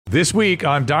This week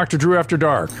on Dr. Drew After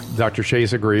Dark, Dr.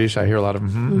 Chase agrees. I hear a lot of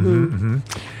And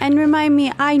remind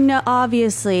me, I know,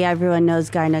 obviously everyone knows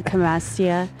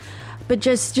gynecomastia, but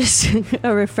just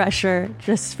a refresher,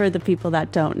 just for the people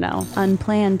that don't know.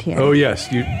 Unplanned here. Oh, yes.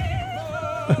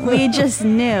 We just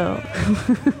knew.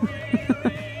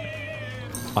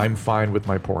 I'm fine with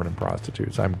my porn and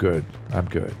prostitutes. I'm good.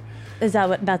 That's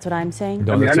what I'm saying?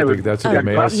 No, that's what the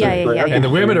males say. Yeah. And the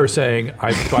women are saying,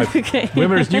 Okay.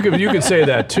 women, you can say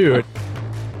that too.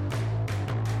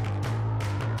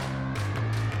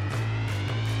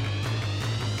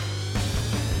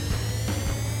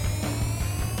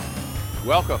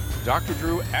 Welcome to Dr.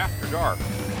 Drew After Dark.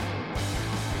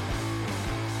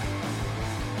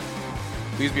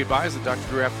 Please be advised that Dr.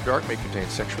 Drew After Dark may contain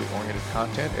sexually oriented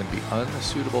content and be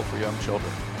unsuitable for young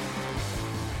children.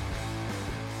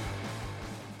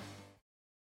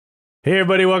 Hey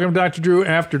everybody, welcome to Dr. Drew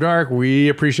After Dark. We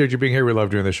appreciate you being here. We love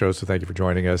doing the show, so thank you for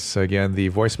joining us. Again, the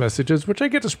voice messages, which I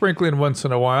get to sprinkle in once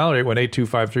in a while,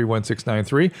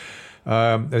 818-253-1693.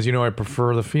 As you know, I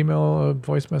prefer the female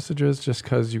voice messages just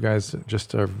because you guys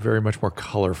just are very much more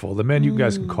colorful. The men, you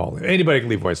guys can call in. Anybody can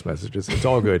leave voice messages. It's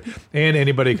all good. And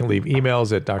anybody can leave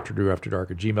emails at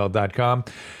drdrewafterdark@gmail.com.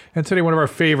 And today, one of our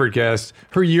favorite guests,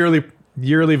 her yearly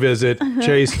visit,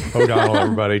 Chase O'Donnell,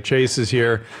 everybody. Chase is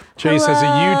here. Chase has a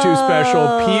YouTube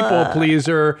special, People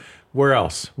Pleaser. Where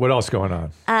else? What else going on?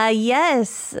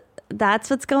 Yes, that's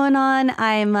what's going on.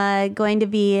 I'm going to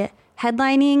be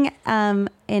headlining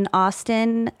in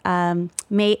Austin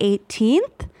May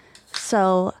 18th.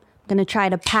 So I'm going to try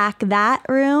to pack that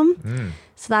room.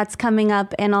 So that's coming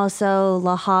up. And also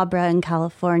La Habra in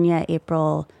California,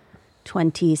 April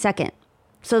 22nd.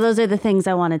 So those are the things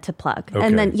I wanted to plug. Okay.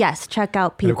 And then, yes, check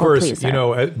out People Pleaser. And of course, you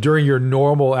know, during your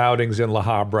normal outings in La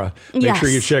Habra, make sure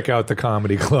you check out the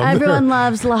comedy club. Everyone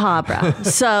loves La Habra.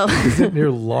 So is it near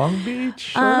Long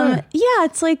Beach? Yeah,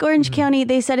 it's like Orange County.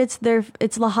 They said it's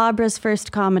La Habra's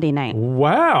first comedy night.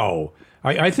 Wow.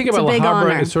 I think about La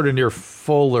Habra, it's sort of near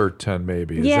Fullerton,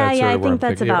 maybe. Is that sort of I think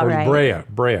that's about right.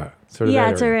 Brea. Sort of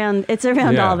it's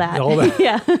around all that. All that.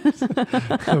 Yeah.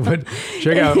 But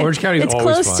check out Orange County. It's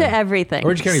always close to everything.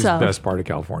 Orange County is the best part of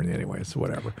California, anyway. So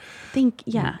whatever. Is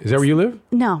that where you live?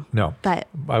 No. But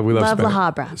we love La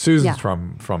Habra. Susan's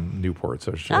from Newport,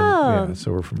 so so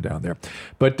we're from down there.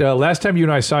 But last time you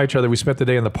and I saw each other, we spent the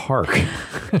day in the park.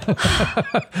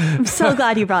 I'm so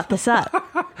glad you brought this up.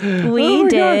 We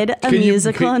did a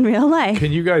musical in real life.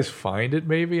 Can you guys find it?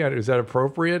 Maybe is that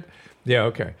appropriate? Yeah,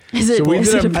 okay. I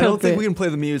don't think we can play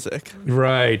the music.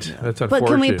 Right. That's unfortunate. But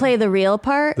can we play the real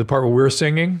part? The part where we're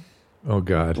singing? Oh,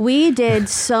 God. We did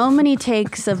so many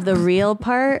takes of the real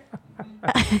part.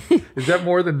 Is that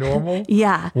more than normal?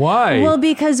 Yeah. Why? Well,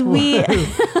 because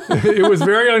it was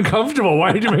very uncomfortable.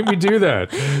 Why did you make me do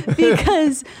that?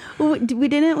 Because we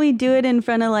do it in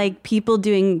front of like people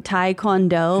doing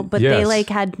Taekwondo, but they like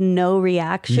had no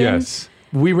reaction. Yes.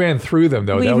 We ran through them,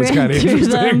 though. That was kind of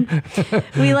interesting.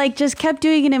 We like just kept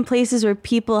doing it in places where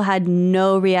people had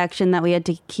no reaction, that we had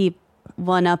to keep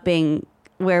one-upping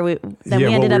where we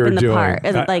ended up in the park,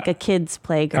 like a kid's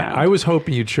playground. I was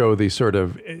hoping you'd show the sort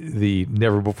of the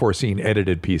never-before-seen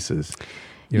edited pieces.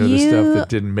 The stuff that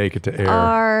didn't make it to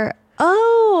air.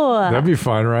 That'd be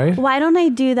fun, right? Why don't I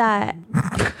do that?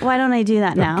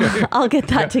 Now? Okay. I'll get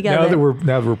that together.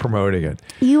 Now that we're promoting it.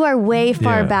 You are way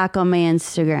far back on my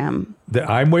Instagram.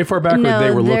 I'm way far back, or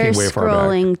they were looking way far back? No,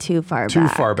 they're scrolling too far back. Too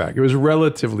far back. It was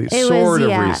relatively sort of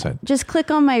recent. Just click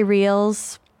on my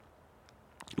reels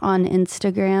on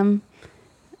Instagram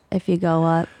if you go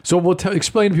up. So we'll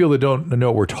explain to people that don't know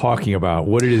what we're talking about,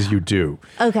 what it is you do.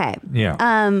 Okay.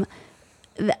 Yeah.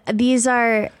 These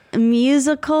are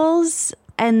musicals,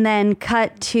 and then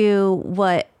cut to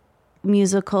what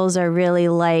musicals are really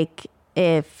like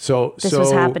if this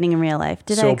was happening in real life.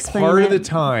 Did I explain part of the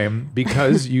time,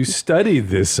 because you studied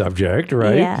this subject,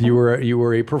 right? Yeah. You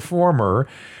were a performer.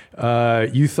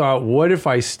 You thought, what if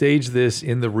I stage this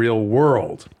in the real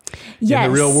world? Yes.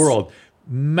 In the real world,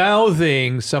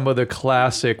 mouthing some of the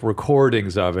classic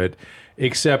recordings of it,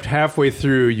 except halfway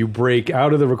through you break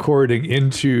out of the recording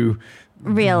into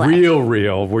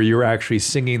real, where you're actually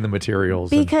singing the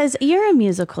materials. Because you're a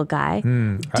musical guy.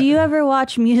 Do you ever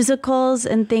watch musicals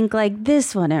and think like,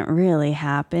 this wouldn't really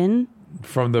happen?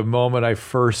 From the moment I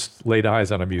first laid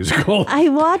eyes on a musical. I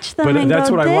watch them and that's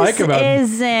go, what I like about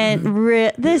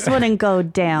this wouldn't go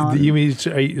down. You mean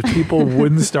people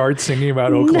wouldn't start singing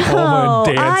about Oklahoma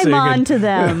and dancing? I'm on to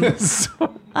them.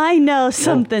 I know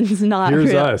something's not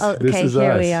here's real. Us. Okay, this is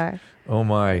here us. we are. Oh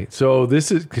my. So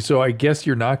I guess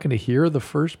you're not going to hear the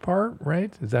first part,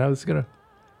 right? Is that how it's going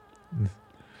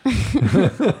to?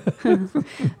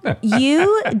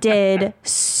 You did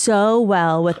so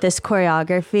well with this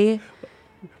choreography.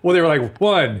 Well, they were like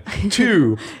 1,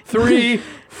 2, 3,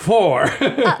 4.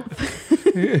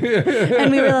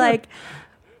 And we were like,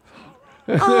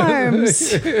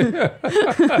 arms.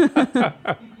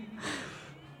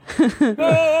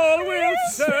 All we'll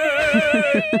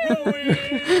say.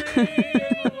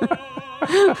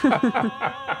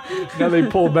 Now they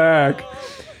pull back.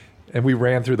 And we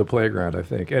ran through the playground, I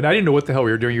think. And I didn't know what the hell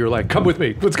we were doing. You were like, come with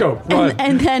me. Let's go. Run.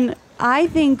 And then I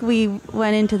think we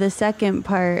went into the second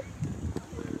part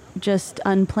just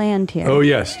unplanned here. Oh,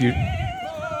 yes.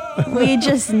 We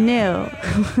just knew.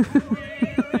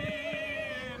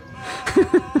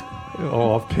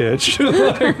 Off pitch.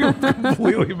 Like,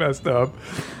 completely messed up.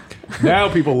 Now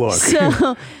people look.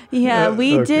 So, yeah,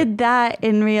 we did that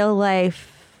in real life.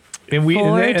 And we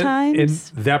Four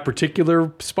times? in that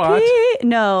particular spot,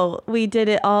 No, we did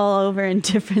it all over in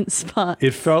different spots.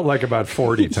 it felt like about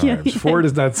 40 times. Yeah. 4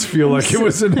 does not feel like it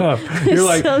was enough. You're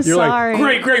like, so you're sorry.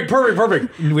 like, great,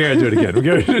 perfect. We gotta do it again. We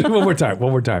gotta do it one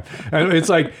more time. And it's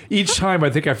like each time I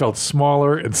think I felt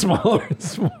smaller and smaller and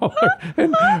smaller.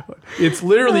 And it's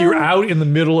literally you're out in the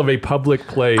middle of a public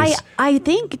place. I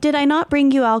think, did I not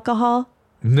bring you alcohol?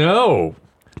 No.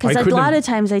 Because a lot of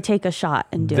times I take a shot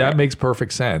and do it. That makes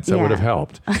perfect sense. That Yeah. would have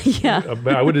helped. Yeah.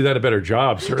 I would have done a better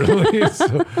job, certainly.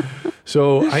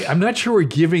 So I'm not sure we're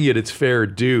giving it its fair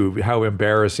due, how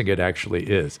embarrassing it actually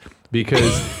is.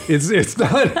 Because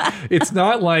it's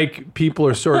not like people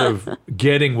are sort of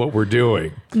getting what we're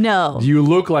doing. No. You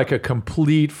look like a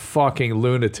complete fucking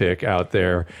lunatic out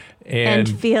there. And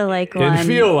feel like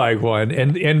one.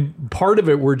 And part of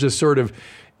it, we're just sort of,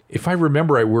 if I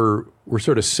remember right, we're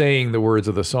sort of saying the words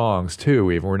of the songs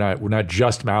too. Even we're not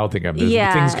just mouthing them.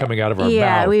 There's things coming out of our mouth.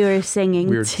 Yeah, we were singing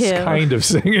we were too. kind of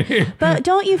singing. But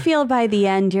don't you feel by the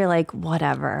end you're like,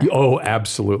 whatever? Oh,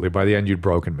 absolutely. By the end, you'd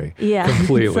broken me. Yeah.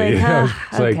 Completely. It's like,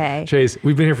 It's like, okay. Chase,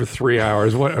 we've been here for 3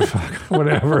 hours.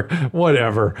 Whatever.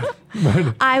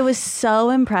 I was so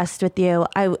impressed with you.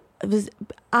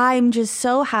 I'm just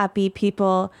so happy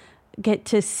people get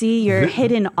to see your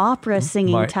hidden opera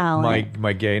singing talent.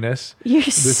 My gayness. You're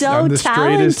so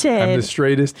talented. I'm the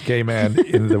straightest gay man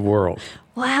in the world.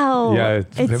 Wow. Yeah,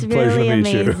 it's a pleasure really to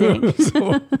meet amazing.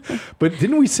 you. But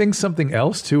didn't we sing something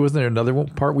else too? Wasn't there another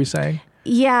part we sang?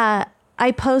 Yeah.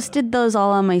 I posted those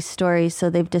all on my story, so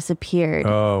they've disappeared.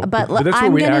 Oh, but that's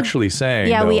what we actually sang.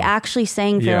 Yeah, though. we actually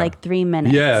sang for like 3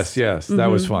 minutes. Yes, that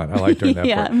was fun. I liked doing that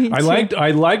part. Me too.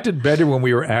 I liked it better when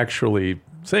we were actually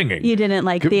singing. You didn't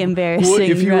like the embarrassing. Well,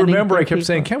 if you running remember, I through kept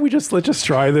saying, people. "Can't we let's just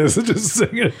try this and just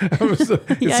sing it?"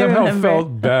 It somehow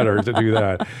felt better to do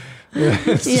that.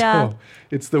 Yeah.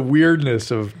 It's the weirdness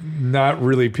of not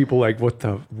really people like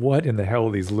what in the hell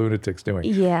are these lunatics doing?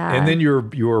 Yeah. And then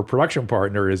your production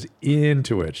partner is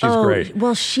into it. She's great.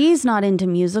 Well, she's not into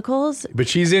musicals, But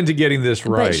she's into getting this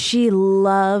right. but she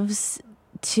loves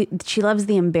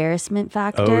the embarrassment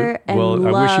factor. And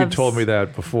I wish you'd told me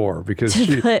that before because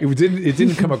it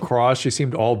didn't come across. She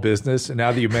seemed all business, and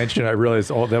now that you mention it, I realize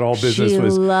all business she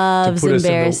was loves to put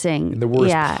embarrassing us in the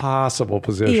worst possible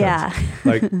positions. Yeah.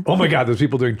 Like, oh my God, there's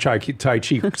people doing Tai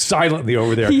Chi silently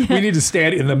over there. Yeah. We need to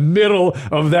stand in the middle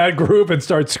of that group and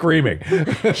start screaming.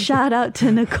 Shout out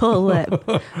to Nicole Lip.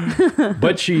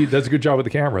 But she does a good job with the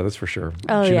camera, that's for sure.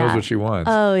 Oh, she yeah. knows what she wants.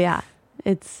 Oh yeah.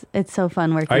 It's so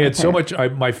fun working I had with so her. much.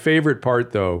 My favorite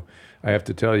part, though, I have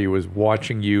to tell you, was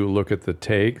watching you look at the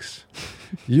takes.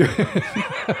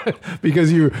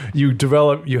 Because you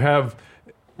have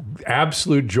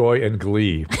absolute joy and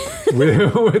glee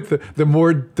with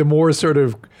the more sort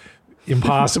of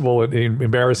impossible and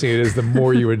embarrassing it is, the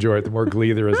more you enjoy it, the more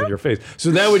glee there is in your face.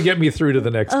 So that would get me through to the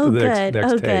next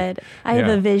next take. Good. I have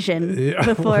a vision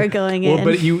before going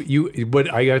in.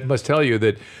 But I must tell you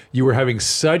that you were having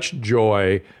such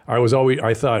joy.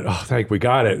 I thought, oh, thank we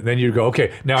got it. And then you'd go,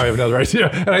 okay, now I have another idea.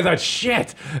 And I thought,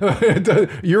 shit,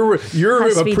 your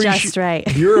just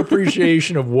right. your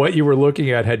appreciation of what you were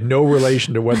looking at had no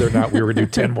relation to whether or not we were going to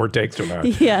do 10 more takes or not.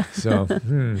 Yeah. So,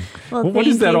 Well, what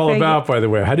is that all about, by the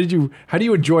way? How do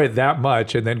you enjoy it that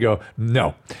much and then go,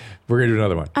 no, we're going to do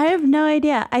another one? I have no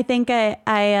idea. I think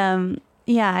I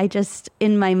just,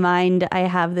 in my mind, I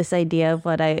have this idea of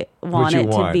what I want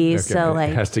it to be. Okay. So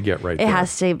like, it has to get right it there.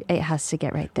 has to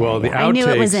get right there. Well, the I knew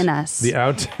it was in us. The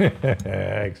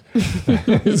outtakes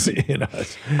is in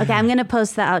us. Okay, I'm going to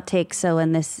post the outtakes so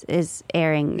when this is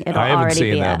airing, it'll I haven't already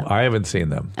seen be them. up. I haven't seen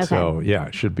them. Okay. So yeah,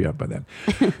 it should be up by then.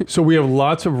 So we have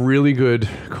lots of really good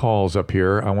calls up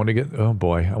here. I want to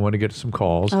get some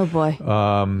calls. Oh boy.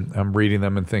 I'm reading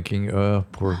them and thinking,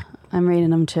 I'm reading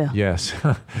them too. Yes.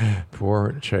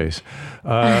 Poor Chase.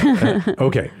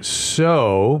 Okay.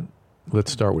 So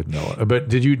let's start with Noah. But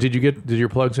did your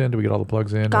plugs in? Did we get all the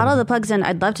plugs in? Got all the plugs in.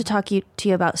 I'd love to talk to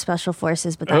you about Special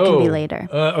Forces, but that can be later.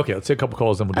 Okay. Let's take a couple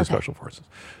calls, then we'll do Special Forces.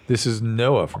 This is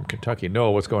Noah from Kentucky.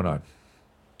 Noah, what's going on?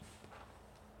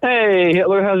 Hey,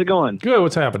 Hitler, how's it going? Good.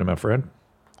 What's happening, my friend?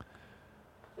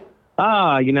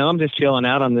 I'm just chilling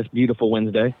out on this beautiful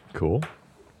Wednesday. Cool.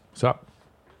 What's up?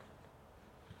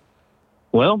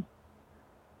 Well,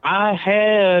 I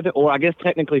had, or I guess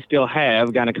technically still have,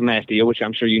 gynecomastia, which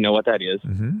I'm sure you know what that is.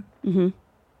 Mm-hmm.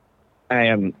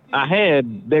 Mm-hmm. I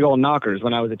had big old knockers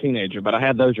when I was a teenager, but I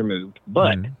had those removed.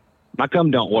 But my cum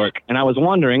don't work, and I was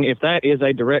wondering if that is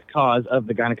a direct cause of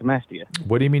the gynecomastia.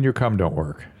 What do you mean your cum don't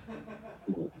work?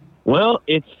 Well,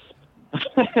 it's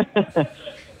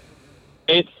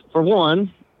for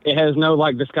one, it has no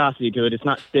viscosity to it. It's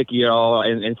not sticky at all,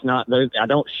 and it's not. I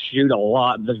don't shoot a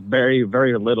lot. There's very,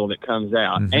 very little that comes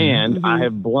out, and I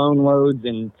have blown loads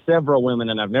in several women,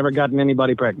 and I've never gotten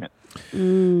anybody pregnant.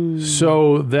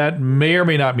 So that may or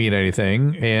may not mean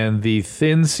anything, and the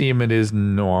thin semen is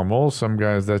normal. Some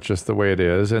guys, that's just the way it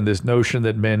is, and this notion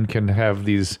that men can have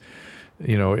these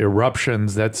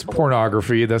eruptions, that's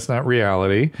pornography. That's not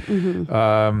reality.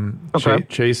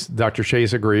 Okay. Dr.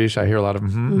 Chase agrees. I hear a lot of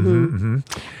And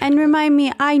remind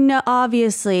me, I know,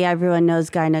 obviously everyone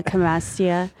knows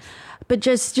gynecomastia, but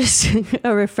just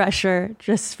a refresher,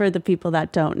 just for the people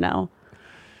that don't know.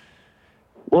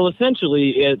 Well,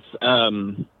 essentially, it's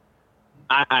I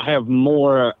have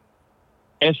more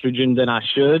estrogen than I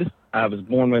should. I was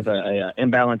born with a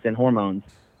imbalance in hormones.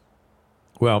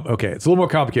 Well, okay. It's a little more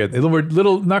complicated.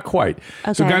 Not quite.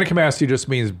 Okay. So gynecomastia just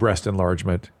means breast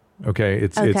enlargement. Okay.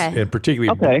 It's and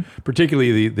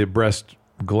particularly the breast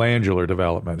glandular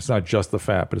development. It's not just the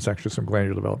fat, but it's actually some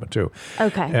glandular development too.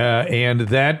 Okay. And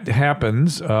that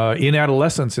happens in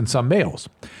adolescence in some males.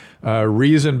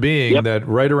 Reason being that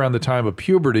right around the time of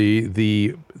puberty,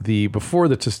 before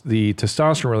the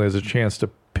testosterone really has a chance to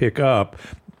pick up,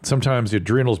 sometimes the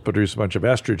adrenals produce a bunch of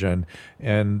estrogen,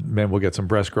 and men will get some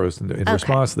breast growth in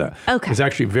response to that. Okay. It's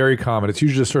actually very common. It's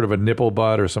usually just sort of a nipple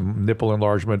butt or some nipple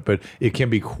enlargement, but it can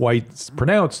be quite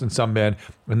pronounced in some men,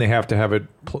 and they have to have it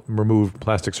removed,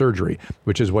 plastic surgery,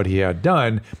 which is what he had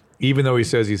done, even though he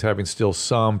says he's having still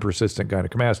some persistent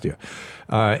gynecomastia.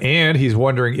 And he's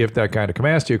wondering if that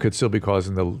gynecomastia could still be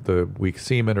causing the weak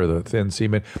semen or the thin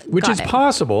semen, which is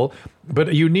possible,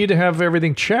 but you need to have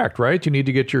everything checked, right? You need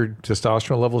to get your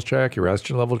testosterone levels checked, your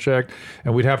estrogen level checked,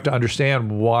 and we'd have to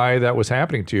understand why that was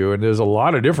happening to you. And there's a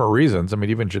lot of different reasons, I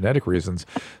mean, even genetic reasons.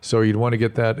 So you'd want to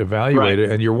get that evaluated.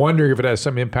 Right. And you're wondering if it has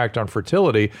some impact on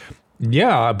fertility.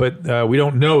 Yeah, but we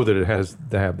don't know that it has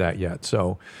to have that yet.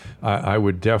 So I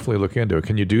would definitely look into it.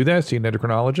 Can you do that? See an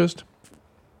endocrinologist?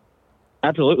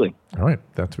 Absolutely. All right.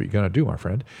 That's what you're going to do, my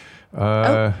friend.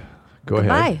 Go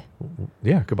ahead.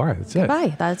 Yeah, goodbye. That's it.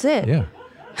 Goodbye. That's it. Yeah.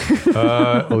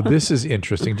 This is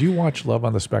interesting. Do you watch Love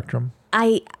on the Spectrum?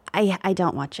 I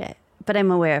don't watch it, but I'm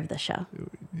aware of the show.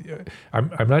 I'm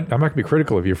not going to be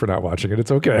critical of you for not watching it.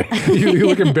 It's okay. You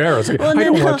look embarrassed. Well, I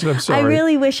don't watch it. I'm sorry. I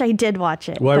really wish I did watch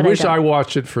it. Well, I wish I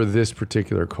watched it for this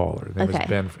particular caller. His name is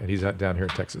Ben, and he's down here in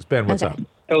Texas. Ben, what's up?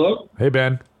 Hello. Hey,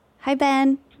 Ben. Hi,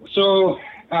 Ben. So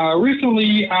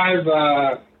recently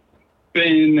I've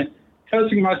been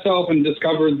testing myself and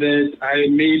discovered that I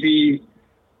may be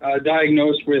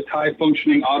diagnosed with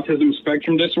high-functioning autism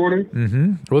spectrum disorder.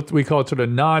 Mm-hmm. What we call it sort of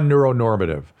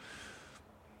non-neuronormative.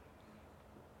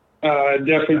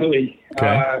 Definitely.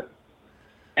 Okay.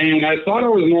 And I thought I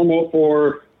was normal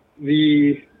for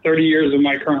the 30 years of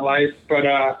my current life, but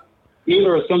knew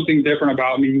there was something different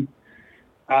about me.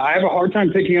 I have a hard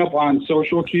time picking up on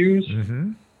social cues,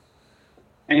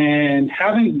 and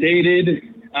haven't dated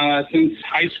since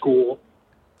high school.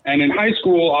 And in high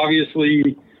school,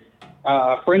 obviously,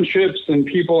 friendships and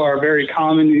people are very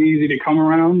common and easy to come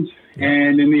around. Yeah.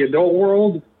 And in the adult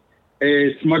world,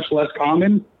 it's much less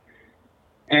common.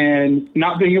 And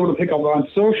not being able to pick up on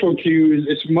social cues,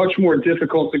 it's much more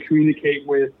difficult to communicate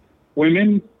with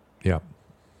women. Yeah.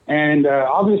 And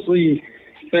obviously,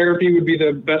 therapy would be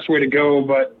the best way to go,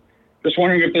 but just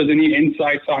wondering if there's any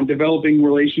insights on developing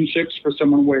relationships for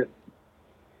someone with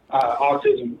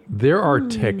autism. There are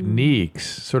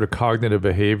techniques, sort of cognitive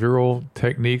behavioral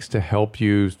techniques, to help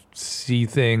you see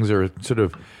things or sort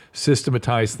of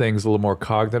systematize things a little more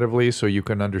cognitively so you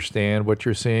can understand what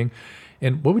you're seeing.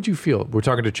 And what would you feel? We're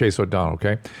talking to Chase O'Donnell,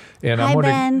 okay? And Hi, I'm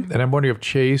wondering, Ben. and I'm wondering if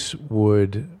Chase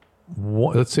would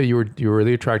let's say you were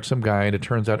really attracted to some guy, and it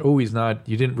turns out, he's not.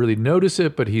 You didn't really notice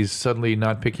it, but he's suddenly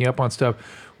not picking up on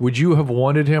stuff. Would you have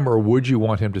wanted him, or would you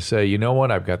want him to say, you know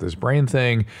what, I've got this brain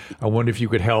thing. I wonder if you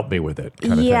could help me with it.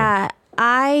 Kind of thing.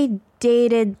 I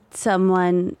dated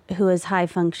someone who has high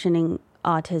functioning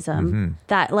autism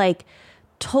that like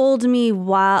told me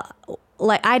while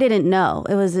like I didn't know.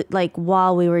 It was like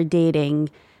while we were dating,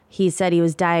 he said he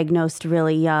was diagnosed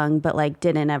really young, but like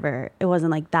it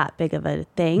wasn't like that big of a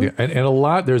thing. Yeah, and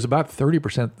there's about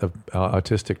 30% of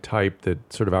autistic type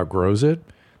that sort of outgrows it.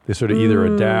 They sort of either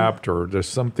adapt or there's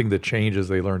something that changes.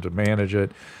 They learn to manage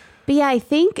it. But yeah, I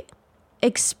think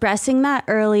expressing that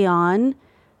early on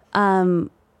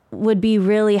would be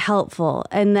really helpful.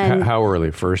 And then how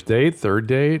early? First date, third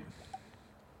date?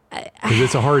 Because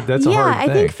that's a hard thing. Yeah, I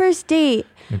think first date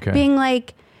being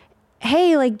like,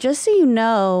 hey, like, just so you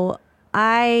know,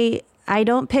 I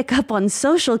don't pick up on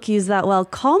social cues that well.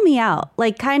 Call me out.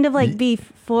 Like, kind of like be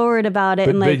forward about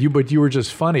it. But you were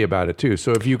just funny about it too.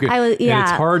 So if you could, and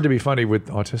it's hard to be funny with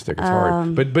autistic. It's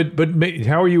hard. But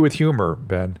how are you with humor,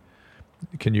 Ben?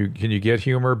 Can you get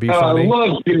humor? Be funny. I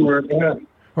love humor. Yeah.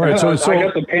 All right. So I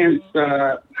got the pants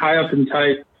high up and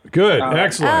tight. Good.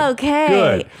 Excellent.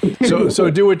 Okay. Good.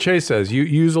 So do what Chase says. You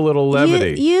use a little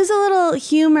levity. Use a little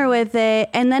humor with it,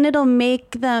 and then it'll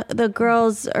make the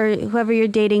girls or whoever you're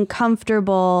dating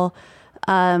comfortable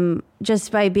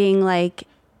just by being like,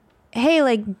 hey,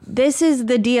 like, this is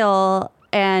the deal,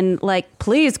 and like,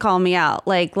 please call me out.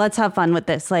 Like, let's have fun with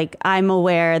this. Like, I'm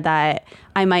aware that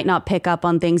I might not pick up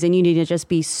on things, and you need to just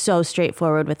be so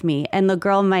straightforward with me. And the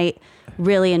girl might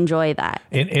really enjoy that.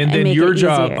 And then your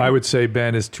job, I would say,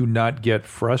 Ben, is to not get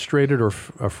frustrated or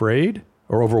afraid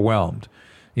or overwhelmed.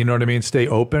 You know what I mean? Stay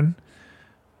open.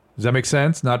 Does that make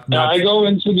sense? Not. I go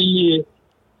into the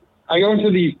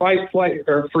fight, flight,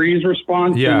 or freeze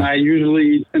response, and I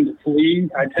usually tend to flee.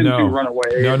 I tend to run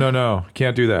away. No.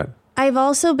 Can't do that. I've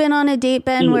also been on a date,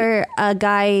 Ben, where a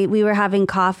guy, we were having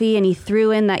coffee and he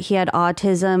threw in that he had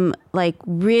autism, like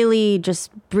really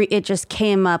it just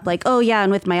came up like, oh yeah,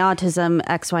 and with my autism,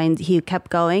 X, Y, and he kept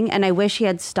going. And I wish he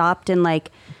had stopped and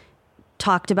like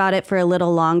talked about it for a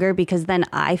little longer, because then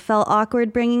I felt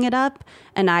awkward bringing it up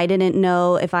and I didn't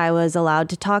know if I was allowed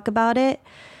to talk about it.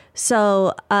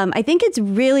 So I think it's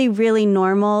really, really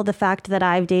normal, the fact that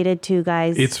I've dated two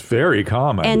guys. It's very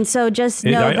common. And so just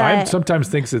know that... I sometimes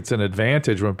think it's an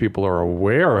advantage when people are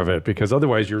aware of it, because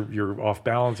otherwise you're off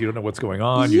balance. You don't know what's going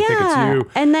on. You think it's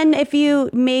you. And then if you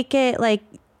make it like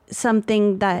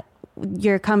something that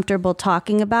you're comfortable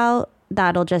talking about,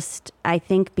 that'll just, I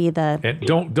think, be the... And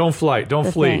don't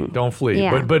flee.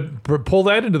 Yeah. But pull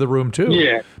that into the room too.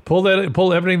 Yeah.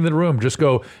 Pull everything in the room. Just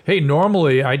go, hey,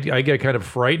 normally I get kind of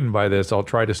frightened by this. I'll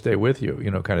try to stay with you,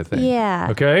 kind of thing. Yeah.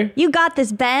 Okay? You got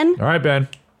this, Ben. All right, Ben.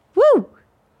 Woo!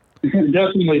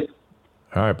 Definitely.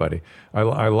 All right, buddy.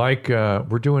 I like,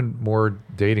 we're doing more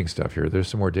dating stuff here. There's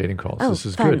some more dating calls. This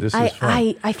is fun. good. This is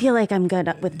fun. I feel like I'm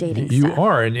good with dating You stuff.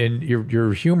 are, and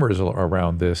your humor is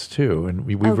around this too. And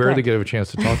we rarely get a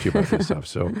chance to talk to you about this stuff.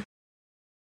 So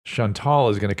Chantal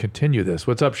is going to continue this.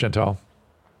 What's up, Chantal?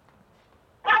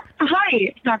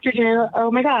 Hi, Dr. Drew.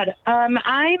 Oh my God. I'm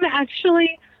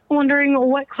actually wondering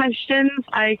what questions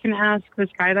I can ask this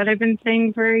guy that I've been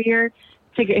seeing for a year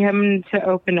to get him to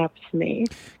open up to me.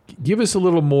 Give us a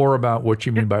little more about what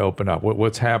you mean by open up.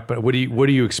 What's happened? What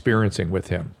are you experiencing with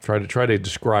him? Try to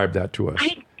describe that to us.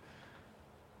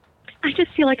 I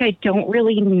just feel like I don't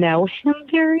really know him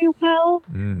very well.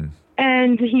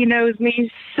 And he knows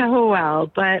me so well,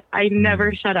 but I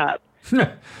never shut up. So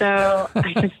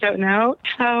I just don't know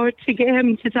how to get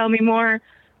him to tell me more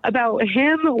about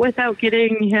him without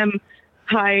getting him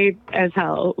high as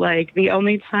hell. Like, the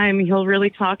only time he'll really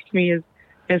talk to me is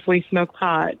if we smoke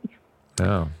pot.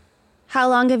 Oh. How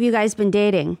long have you guys been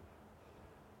dating?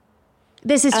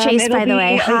 This is Chase, by the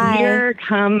way. Hi. A year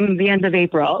come the end of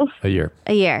April. A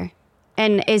year.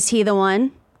 And is he the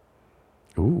one?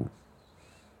 Ooh.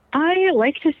 I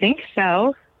like to think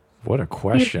so. What a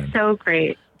question. He's so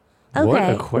great. Okay. What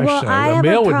a question. Well, a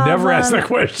male would never ask that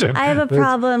question. I have a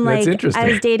problem. That's like, interesting. I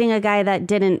was dating a guy that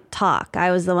didn't talk.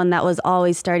 I was the one that was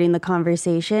always starting the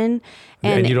conversation.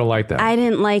 And you don't like that? I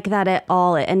didn't like that at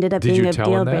all. It ended up being a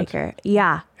deal breaker.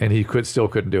 Yeah. And he still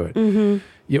couldn't do it. Mm-hmm.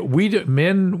 Yeah,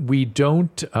 we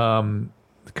don't, God,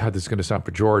 this is going to sound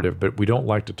pejorative, but we don't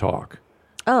like to talk.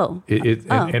 Oh.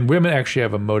 And women actually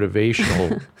have a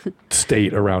motivational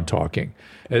state around talking.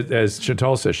 As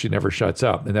Chantal says, she never shuts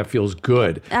up, and that feels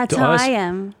good. That's how I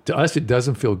am. To us, it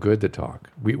doesn't feel good to talk.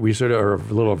 We sort of are a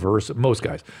little aversive, most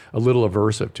guys, a little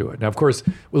aversive to it. Now, of course,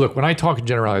 look, when I talk in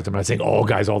generalities, I'm not saying all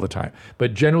guys all the time,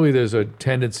 but generally there's a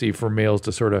tendency for males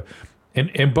to sort of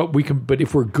But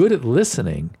if we're good at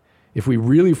listening, if we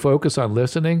really focus on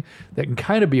listening, that can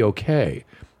kind of be okay,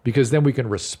 because then we can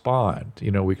respond.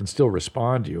 We can still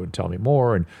respond to you and tell me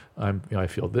more. And I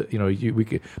feel that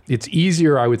it's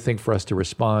easier, I would think, for us to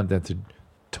respond than to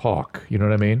talk. You know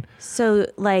what I mean? So,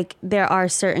 like, there are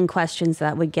certain questions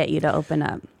that would get you to open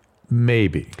up.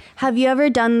 Maybe. Have you ever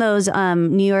done those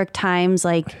New York Times,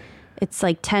 like, it's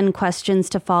like 10 questions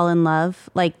to fall in love?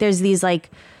 Like, there's these like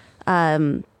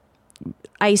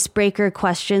icebreaker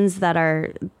questions that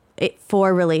are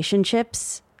for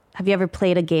relationships. Have you ever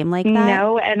played a game like that?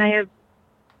 No, and I have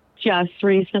just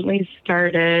recently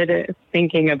started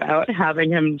thinking about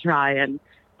having him try and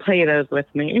play those with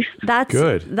me. That's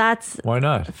good. That's why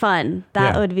not fun.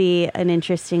 That would be an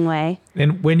interesting way.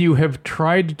 And when you have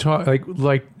tried to talk,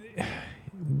 like,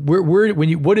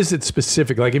 what is it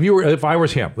specific? Like, if I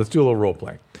was him, let's do a little role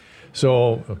play.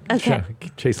 So, okay.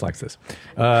 Chase likes this.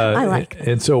 I like it.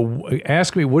 And so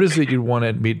ask me, what is it you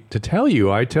wanted me to tell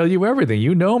you? I tell you everything.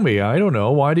 You know me. I don't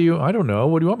know. I don't know.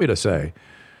 What do you want me to say?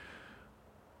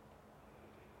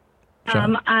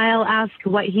 I'll ask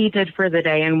what he did for the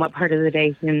day and what part of the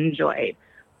day he enjoyed.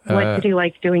 What did he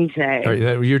like doing today?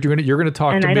 You're going to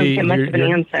talk and to I me. don't get much of an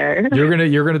answer.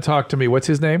 You're going to talk to me. What's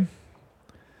his name?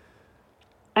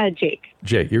 Jake.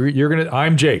 Jake.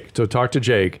 I'm Jake. So talk to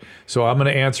Jake. So I'm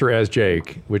going to answer as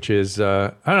Jake, which is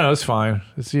I don't know. It's fine.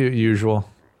 It's the usual.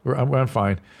 I'm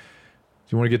fine. Do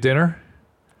you want to get dinner?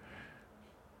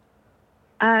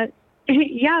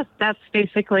 Yes, that's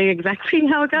basically exactly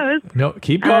how it goes. No,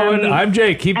 keep going. I'm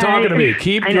Jake. Keep talking to me.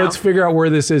 Let's figure out where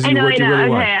this is. What you really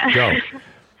want. Go.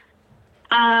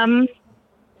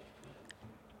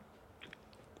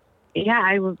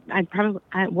 Yeah, I'd probably.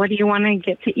 What do you want to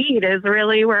get to eat? Is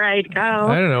really where I'd go.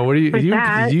 I don't know. What do you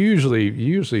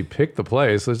usually pick the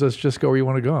place? Let's just go where you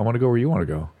want to go. I want to go where you want to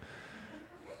go.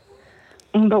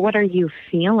 But what are you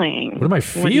feeling? What am I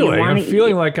feeling? I'm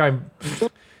feeling like I'm.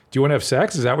 Do you want to have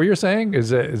sex? Is that what you're saying? Is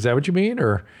that what you mean,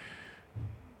 or?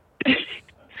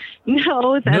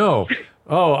 No. No.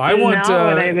 Oh, I want.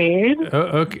 Not what I mean.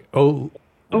 Okay. Oh.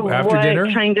 After dinner?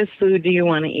 What kind of food do you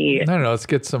want to eat? I don't know. Let's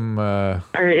get some.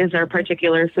 Or is there a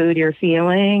particular food you're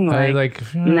feeling? Like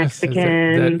Mexican.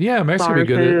 Mexican would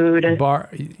be good. Food. Bar.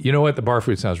 You know what? The bar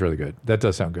food sounds really good. That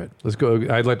does sound good. Let's go.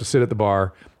 I'd like to sit at the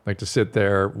bar. I'd like to sit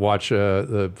there, watch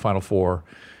the Final Four,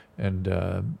 and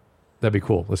that'd be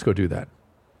cool. Let's go do that.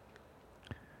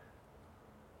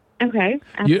 Okay.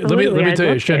 Let me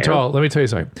tell you, Chantal. Let me tell you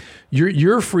something.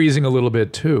 You're freezing a little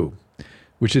bit too,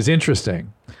 which is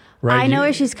interesting. Right? I know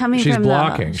where she's coming from. She's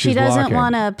blocking. She doesn't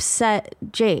want to upset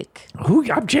Jake.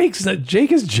 Jake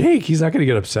is Jake. He's not going to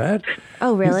get upset.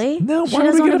 Oh, really? No, she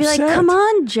doesn't want to be like, come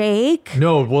on, Jake.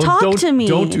 No, well, talk to me.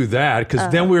 Don't do that,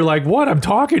 because then we're like, what? I'm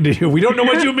talking to you. We don't know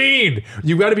what you mean.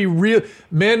 You got to be real.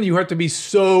 Men, you have to be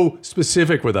so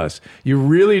specific with us. You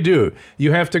really do.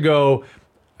 You have to go,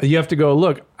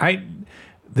 look, I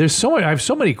have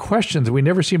so many questions. We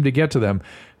never seem to get to them.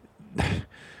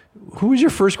 Who was your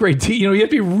first grade teacher? You have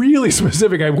to be really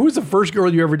specific. Who was the first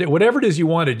girl you ever did? Whatever it is you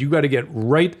wanted, you got to get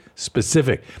right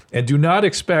specific. And do not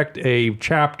expect a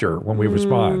chapter when we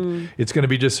respond. It's going to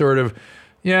be just sort of,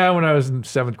 when I was in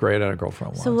 7th grade, I had a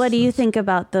girlfriend once. So what do you think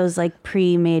about those like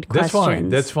pre-made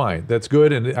questions? That's fine. That's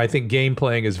good. And I think game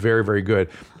playing is very, very good.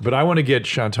 But I want to get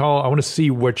Chantal, I want to see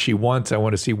what she wants. I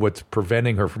want to see what's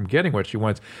preventing her from getting what she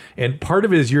wants. And part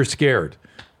of it is you're scared.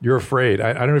 You're afraid.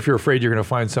 I don't know if you're afraid you're going to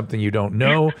find something you don't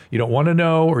know, you don't want to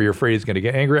know, or you're afraid he's going to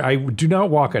get angry. I do not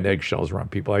walk on eggshells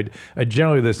around people. I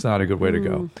generally, that's not a good way to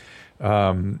go.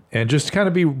 And just kind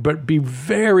of be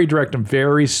very direct and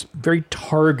very, very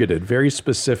targeted, very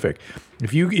specific.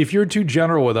 If you're too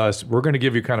general with us, we're going to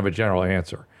give you kind of a general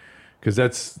answer, because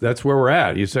that's where we're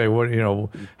at. You say,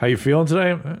 how you feeling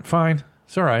today? Fine.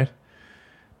 It's all right.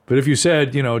 But if you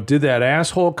said, did that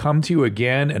asshole come to you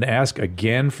again and ask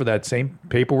again for that same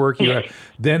paperwork?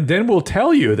 Then we'll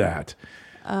tell you that.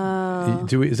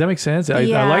 Does that make sense? I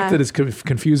like that it's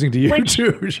confusing to you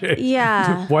too, Shay.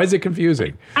 Yeah. Why is it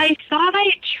confusing? I thought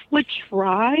I would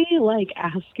try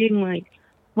asking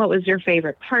what was your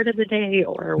favorite part of the day,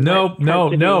 or no,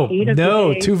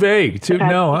 too vague. Too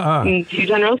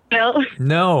general still.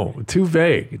 No, too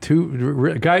vague.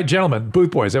 Gentlemen,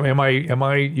 booth boys. Am I?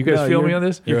 You guys feel me on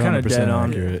this? You're kind of dead on.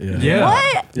 Accurate, yeah.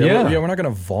 What? Yeah, we're not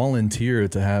going to volunteer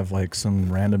to have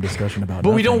some random discussion about.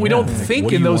 But nothing. we don't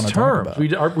think in those terms.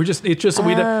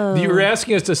 You're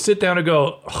asking us to sit down and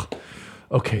go,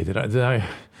 okay, did I?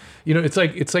 It's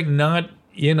like not.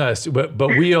 in us, but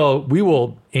we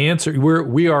will answer.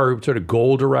 We are sort of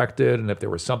goal directed, and if there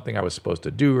was something I was supposed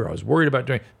to do or I was worried about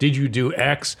doing, did you do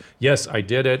X? Yes, I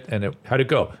did it, and how'd it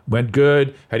go? Went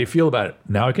good. How do you feel about it?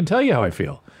 Now I can tell you how I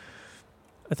feel.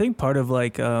 I think part of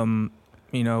like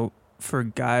for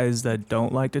guys that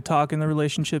don't like to talk in the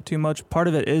relationship too much, part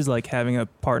of it is like having a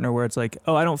partner where it's like,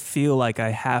 oh, I don't feel like I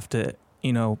have to,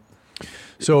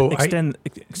 So expand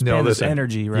this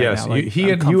energy right yes, now. Like,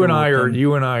 you and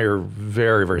I are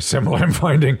very, very similar. I'm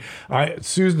finding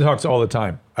Susan talks all the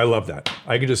time. I love that.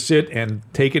 I can just sit and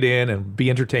take it in and be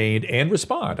entertained and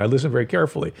respond. I listen very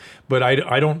carefully, but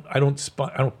I don't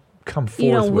come forth.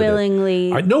 You don't with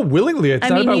willingly. It. Willingly. It's I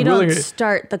not mean, about you willingly. don't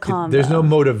start the convo. There's no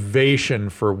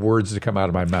motivation for words to come out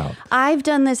of my mouth. I've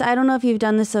done this. I don't know if you've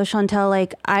done this, though, Chantel.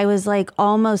 Like, I was like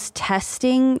almost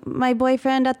testing my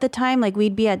boyfriend at the time. Like,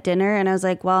 we'd be at dinner, and I was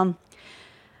like, well,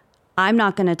 I'm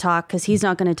not going to talk because he's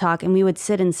not going to talk, and we would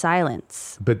sit in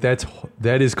silence. But that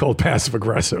is called passive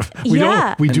aggressive.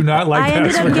 Yeah. We do not like I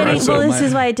ended passive up getting. aggressive. Well, this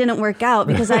is why it didn't work out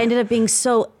because I ended up being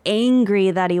so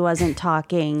angry that he wasn't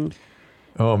talking.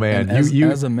 Oh man,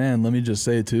 as a man, let me just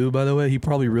say too. By the way, he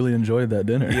probably really enjoyed that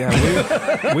dinner.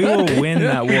 Yeah, we will win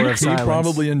that war of silence. He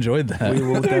probably enjoyed that. We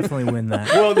will definitely win that.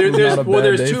 Well,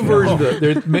 there's two versions of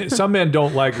it. Some men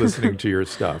don't like listening to your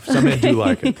stuff. Some men do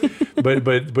like it,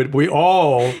 but we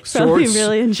all Probably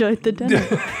really enjoyed the dinner.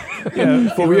 Yeah,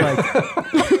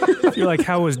 if you're like,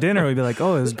 how was dinner? We'd be like,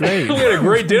 oh, it was great. We had a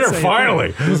great dinner finally.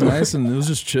 It was nice and it was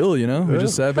just chill, We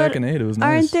just sat back and ate. It was nice.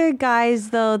 Aren't there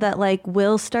guys though that like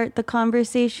will start the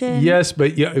conversation? Yes,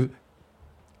 but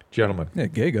gentlemen. Yeah,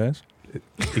 gay guys. No,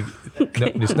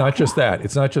 it's not just that.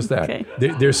 It's not just that. Okay.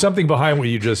 There's something behind what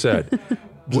you just said.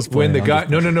 When the guy,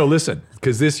 no, listen,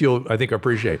 because this you'll I think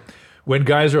appreciate. When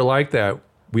guys are like that,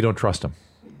 we don't trust them.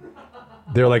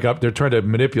 They're like they're trying to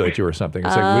manipulate you or something.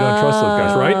 It's like we don't trust those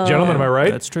guys, right, gentlemen? Am I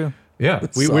right? That's true. Yeah,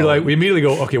 we immediately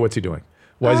go, okay, what's he doing?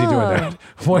 Why is he doing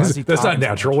that? That's not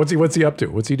natural. What's he up to?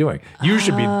 What's he doing? You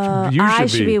should be. I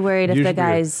should be worried if the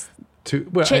guy's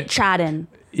chit chatting.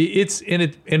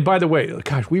 And by the way,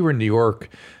 gosh, we were in New York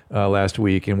last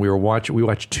week, and we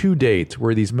watched 2 dates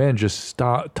where these men just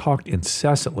talked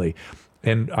incessantly.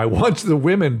 And I watched the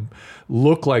women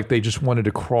look like they just wanted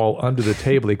to crawl under the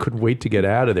table. They couldn't wait to get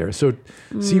out of there. So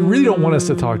you really don't want us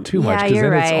to talk too much because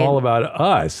then it's all about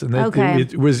us. And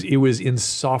it was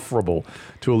insufferable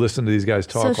to listen to these guys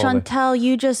talk. So Chantel,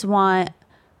 you just want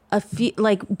a few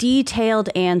like detailed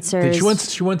answers. She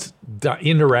wants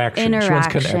interaction.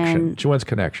 She wants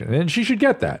connection, and she should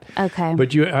get that. Okay.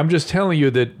 But I'm just telling you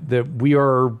that we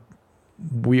are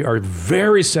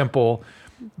very simple.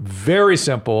 Very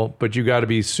simple, but you got to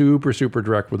be super, super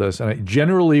direct with us. And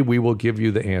generally, we will give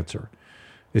you the answer.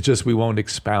 It's just we won't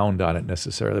expound on it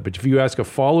necessarily. But if you ask a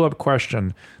follow-up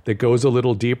question that goes a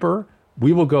little deeper,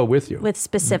 we will go with you. With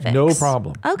specifics. No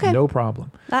problem. Okay. No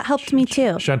problem. That helped me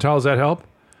too. Chantal, does that help?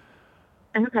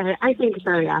 Okay, I think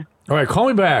so, yeah. All right, call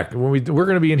me back. We're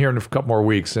going to be in here in a couple more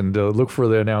weeks, and look for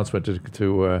the announcement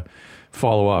to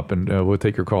follow up, and we'll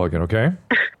take your call again, okay?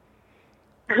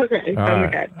 Okay, All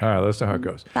sounds right. good. All right, let's know how it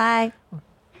goes. Bye.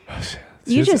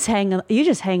 You just hang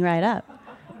right up.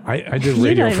 I did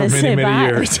radio for many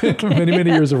years.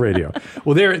 many years of radio.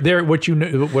 Well, they're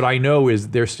what I know is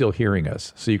they're still hearing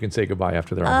us, so you can say goodbye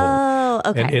after they're on hold. Oh,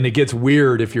 okay. And it gets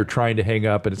weird if you're trying to hang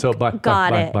up, and it's bye.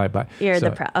 You're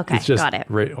the pro. Okay, it's just got it.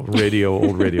 Old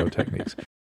radio techniques.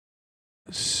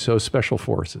 So special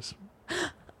forces.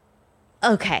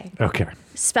 Okay.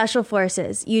 Special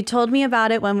Forces. You told me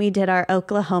about it when we did our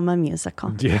Oklahoma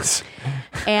musical. Yes.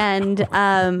 And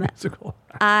musical.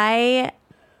 I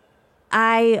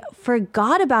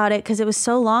forgot about it because it was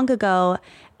so long ago.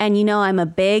 And I'm a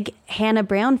big Hannah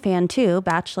Brown fan too.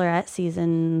 Bachelorette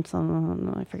season.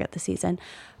 I forget the season.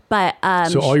 But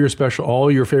so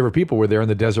all your favorite people were there in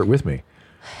the desert with me.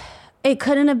 It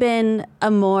couldn't have been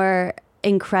a more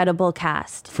incredible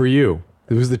cast. For you.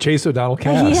 It was the Chase O'Donnell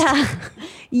cast. Yeah.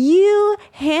 You,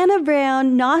 Hannah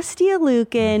Brown, Nastia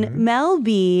Lukin, Mel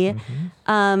B,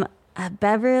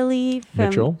 Beverly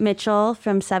from Mitchell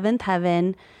from Seventh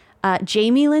Heaven,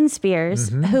 Jamie Lynn Spears,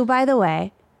 who, by the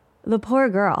way, the poor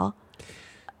girl,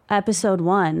 episode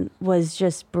 1 was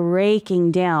just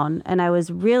breaking down. And I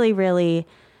was really, really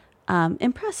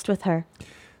impressed with her.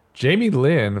 Jamie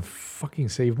Lynn fucking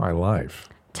saved my life.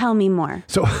 Tell me more.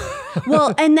 So,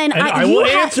 well, and then I will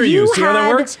answer you. See how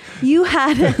that works? You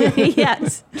had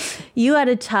yes, you had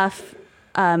a tough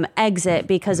exit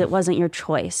because it wasn't your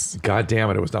choice. God damn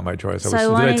it was not my choice.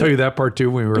 So did I tell you that part too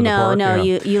when we were in the park? No,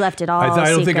 Yeah. you left it all. I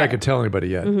don't think secret. I could tell anybody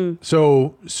yet.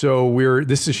 So she's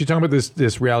talking about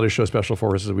this reality show Special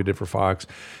Forces that we did for Fox.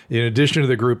 In addition to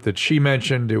the group that she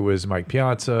mentioned, it was Mike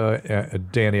Piazza,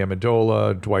 Danny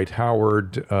Amendola, Dwight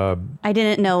Howard. I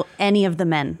didn't know any of the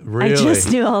men. Really? I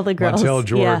just knew all the girls. Montel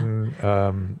Yeah.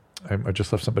 Jordan. I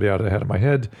just left somebody out ahead of my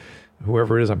head.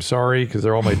 Whoever it is, I'm sorry, because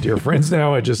they're all my dear friends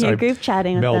now. You're group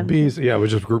chatting with Mel them. B's. Yeah, I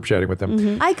was just group chatting with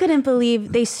them. I couldn't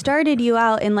believe they started you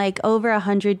out in like over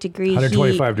 100-degree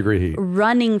 125 degree heat.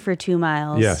 running for 2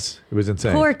 miles. Yes, it was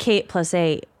insane. Poor Kate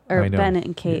 +8, or I know. Bennett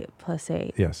and Kate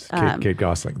 +8. Yes, Kate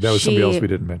Gosling. That was somebody else we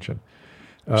didn't mention.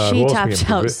 She who else we topped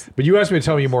interviewed? out. But you asked me to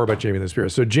tell you more about Jamie the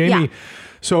Spears. So Jamie,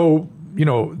 Yeah.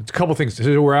 a couple things.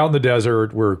 So we're out in the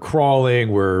desert. We're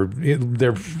crawling.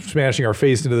 They're smashing our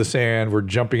face into the sand. We're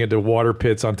jumping into water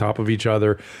pits on top of each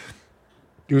other.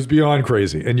 It was beyond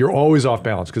crazy. And you're always off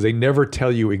balance because they never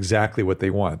tell you exactly what they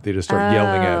want. They just start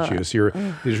yelling at you. So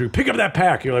they just pick up that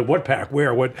pack. You're like, what pack?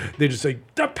 Where? What? They just say,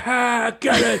 the pack.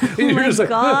 Get it. And Oh my just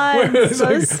God, it's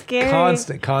so scary.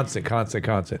 Constant.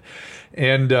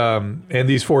 And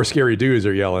these 4 scary dudes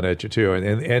are yelling at you too.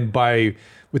 And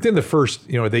within the first,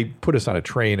 they put us on a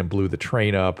train and blew the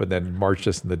train up and then marched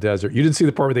us in the desert. You didn't see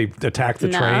the part where they attacked the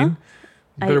No. train?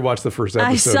 You better watch the first episode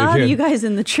I saw again. you guys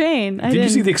in the train. Did you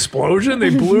see the explosion? They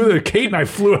blew Kate and I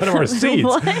flew out of our seats.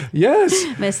 What? Yes.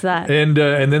 Missed that. And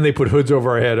then they put hoods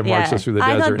over our head and marched us through the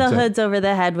I desert. thought the and hoods over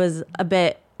the head was a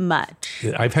bit much.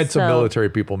 I've had some So- military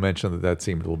people mention that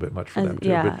seemed a little bit much for them too.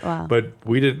 yeah, but, wow. but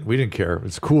we didn't care.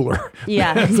 It's cooler.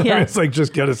 Yeah, So yeah. It's like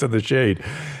just get us in the shade,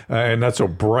 and not so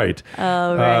bright.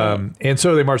 Oh, right. And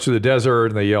so they marched through the desert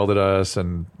and they yelled at us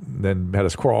and then had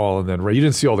us crawl and then you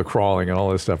didn't see all the crawling and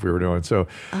all this stuff we were doing. So,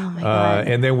 Oh my God.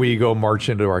 and then we go march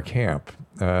into our camp.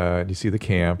 You see the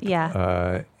camp.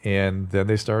 Yeah. And then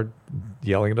they start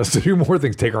yelling at us to do more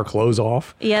things, take our clothes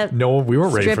off. Yep. No, we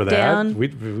weren't ready Strip for that. down.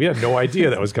 We had no idea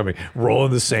that was coming. Roll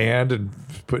in the sand and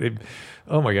put it.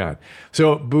 Oh my God.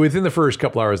 So but within the first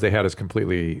couple hours, they had us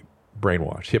completely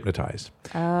brainwashed, hypnotized.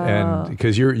 And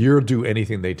because you'll do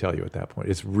anything they tell you at that point.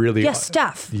 It's really Yes,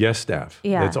 staff. Yes, staff.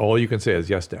 Yeah. That's all you can say is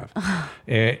yes, staff.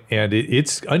 and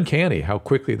it's uncanny how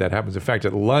quickly that happens. In fact,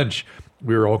 at lunch,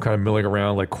 we were all kind of milling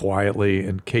around like quietly,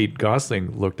 and Kate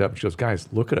Gosling looked up and she goes, "Guys,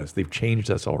 look at us. They've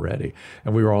changed us already."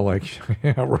 And we were all like,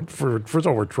 yeah, first of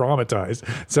all, we're traumatized.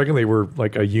 Secondly, we're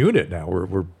like a unit now. We're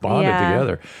bonded Yeah.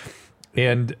 together.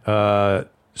 And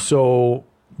so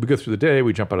we go through the day,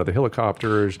 we jump out of the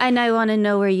helicopters. And I want to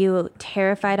know, were you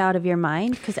terrified out of your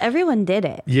mind? Because everyone did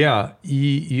it. Yeah,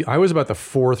 I was about the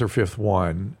 4th or 5th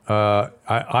one.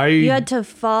 You had to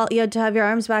fall. You had to have your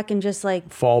arms back and just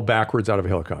like. Fall backwards out of a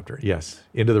helicopter. Yes,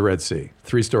 into the Red Sea,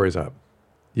 3 stories up.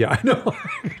 Yeah, I know.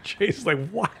 Jay's like,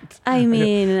 what? I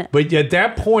mean, But at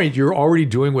that point, you're already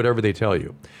doing whatever they tell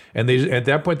you. And at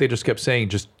that point, they just kept saying,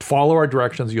 just follow our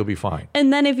directions, you'll be fine.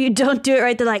 and then if you don't do it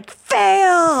right, they're like,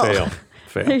 fail. Fail.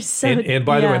 They're so- and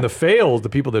by the way, yeah. the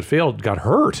people that failed got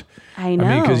hurt. I know.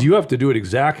 I mean, because you have to do it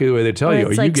exactly the way they tell Or you,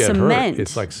 or it's you like get cement. hurt.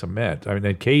 It's like cement. I mean,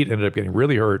 and Kate ended up getting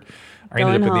really hurt. I ended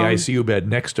Going up in the home. ICU bed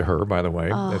next to her, by the way.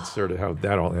 That's sort of how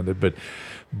that all ended.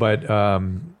 But I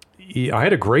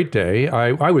had a great day.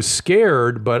 I was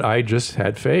scared, but I just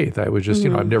had faith. I was just,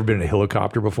 I've never been in a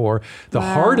helicopter before. The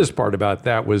hardest part about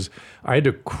that was I had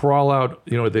to crawl out,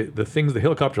 the things the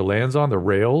helicopter lands on, the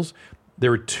rails. There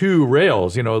were 2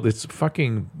 rails, it's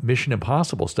fucking Mission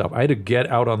Impossible stuff. I had to get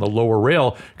out on the lower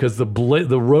rail because the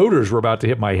rotors were about to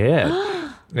hit my head.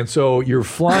 And so you're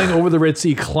flying over the Red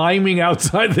Sea, climbing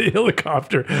outside the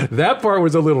helicopter. That part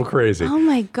was a little crazy. Oh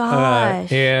my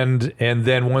gosh. And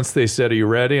then once they said, "Are you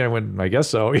ready?" I went, "I guess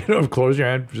so." Close your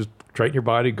hand, just tighten your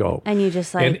body, go. And you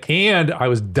just like. and I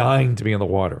was dying to be in the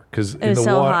water because it was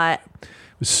so hot. It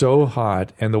was so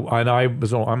hot, I'm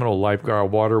in a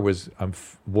lifeguard. Water was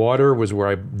where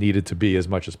I needed to be as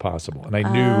much as possible, and I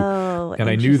knew,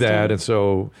 I knew that, and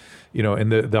so.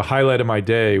 And the highlight of my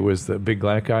day was the big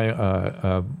black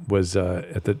guy was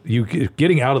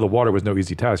getting out of the water was no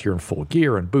easy task. You're in full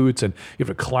gear and boots, and you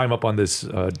have to climb up on this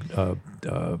what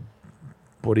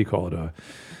do you call it, a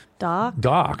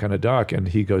Doc. on a dock, and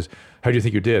he goes, "How do you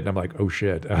think you did?" And I'm like, "Oh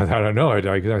shit, I don't know." I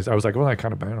was like, "Well, I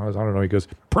kind of, I don't know." He goes,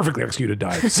 "Perfectly executed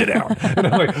dive. Sit down." And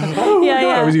I'm like, "Oh Yeah, my God,"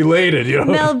 yeah. I was elated.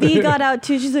 Mel B got out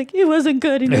too. She's like, it wasn't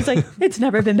good. And he's like, it's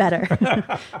never been better.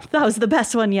 That was the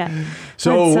best one yet.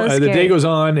 So, That's the day scary. goes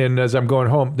on, and as I'm going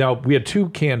home, now we had 2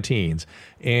 canteens,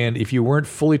 and if you weren't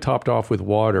fully topped off with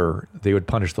water, they would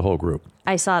punish the whole group.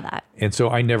 I saw that. And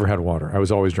so I never had water. I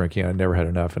was always drinking. I never had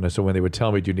enough. And so when they would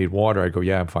tell me, "Do you need water?" I'd go,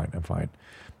 "Yeah, I'm fine.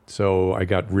 So I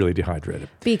got really dehydrated.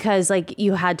 Because like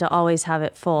you had to always have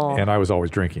it full. And I was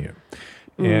always drinking it.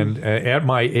 And at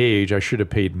my age, I should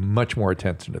have paid much more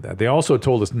attention to that. They also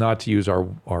told us not to use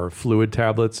our fluid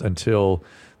tablets until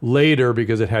later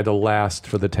because it had to last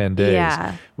for the 10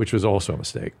 days, which was also a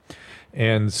mistake.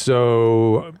 And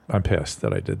so I'm pissed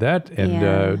that I did that.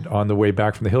 And on the way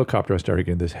back from the helicopter, I started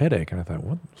getting this headache. And I thought,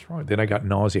 what's wrong? Then I got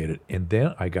nauseated. And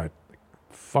then I got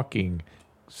fucking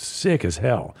sick as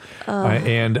hell.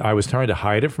 And I was trying to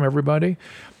hide it from everybody.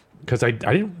 Because I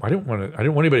didn't want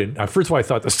anybody. First of all, I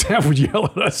thought the staff would yell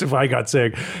at us if I got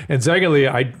sick, and secondly,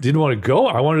 I didn't want to go.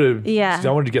 I wanted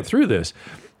to get through this.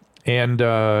 And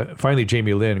finally,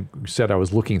 Jamie Lynn said I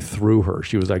was looking through her.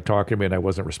 She was like talking to me, and I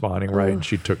wasn't responding right, and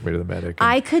she took me to the medic.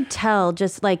 I could tell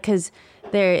just like because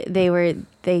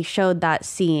they showed that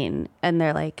scene, and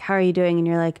they're like, "How are you doing?" And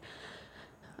you're like,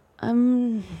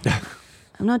 I'm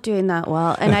not doing that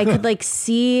well, and I could like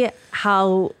see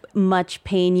how much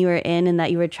pain you were in and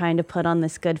that you were trying to put on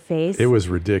this good face. It was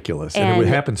ridiculous. And it would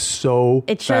happen so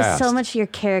It shows fast. so much of your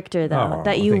character, though,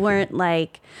 that you weren't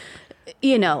like,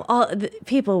 all the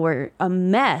people were a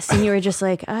mess and you were just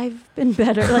like, I've been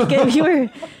better. Like you were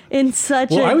in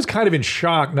such I was kind of in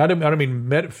shock. I don't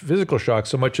mean physical shock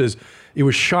so much as it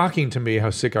was shocking to me how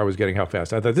sick I was getting, how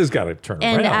fast. I thought, this got to turn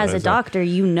around. And as a doctor,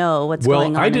 you know what's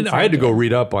going on. I had to go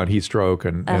read up on heat stroke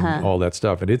and all that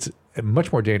stuff. And it's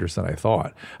much more dangerous than I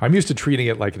thought. I'm used to treating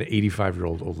it like an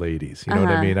 85-year-old old ladies. You know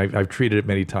what I mean? I've treated it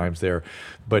many times there,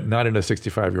 but not in a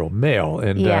 65-year-old male.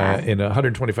 And in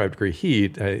 125-degree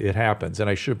heat, it happens. And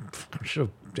I should have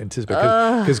anticipated.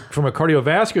 Because from a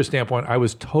cardiovascular standpoint, I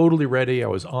was totally ready. I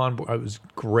was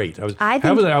great.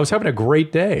 I was having a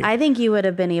great day. I think you would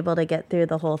have been able to get through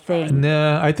the whole thing.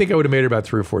 Nah, I think I would have made it about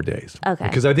 3 or 4 days. Okay.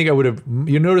 Because I think I would have.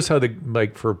 You notice how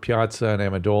for Piazza and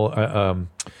Amendola,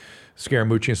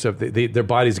 Scaramucci and stuff, their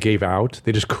bodies gave out.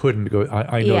 They just couldn't go.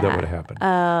 I know that would have happened.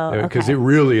 Oh, because it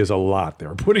really is a lot.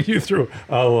 They're putting you through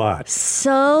a lot.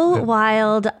 So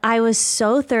wild. I was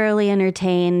so thoroughly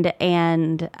entertained,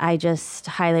 and I just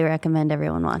highly recommend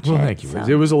everyone watch it. Well, thank you. So.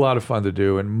 It was a lot of fun to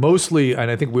do, and mostly, and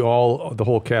I think the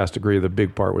whole cast agree, the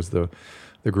big part was the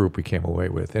group we came away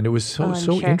with. And it was so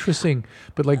sure. interesting.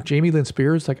 But like Jamie Lynn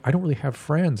Spears, like, I don't really have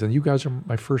friends. And you guys are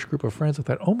my first group of friends. I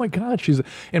thought, oh my God,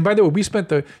 and by the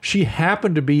way, she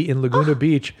happened to be in Laguna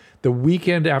Beach the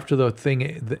weekend after the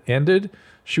thing ended.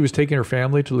 She was taking her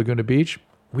family to Laguna Beach.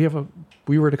 We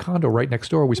were at a condo right next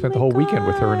door. We spent the whole weekend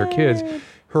with her and her kids.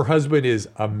 Her husband is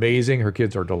amazing. Her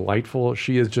kids are delightful.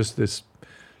 She is just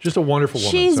a wonderful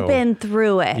woman. She's been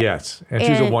through it. Yes. And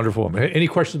she's a wonderful woman. Any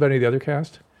questions about any of the other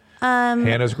cast?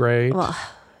 Hannah's great. Well,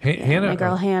 Hannah, my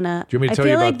girl Hannah. Do you want me to tell I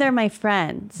you feel about, like they're my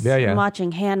friends. Yeah. I'm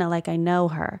watching Hannah like I know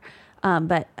her.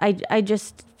 But I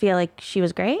just feel like she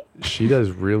was great. She does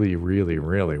really, really,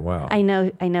 really well. I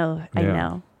know. I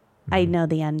know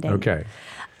the ending. Okay.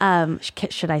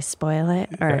 Should I spoil it,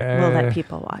 or we'll let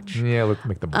people watch? Yeah, let's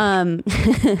make them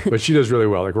watch. But she does really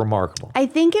well, like remarkable. I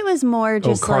think it was more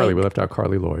just Carly. We left out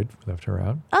Carly Lloyd. We left her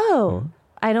out.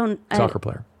 I don't. Soccer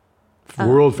player.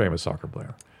 World famous soccer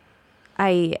player.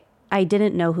 I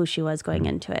didn't know who she was going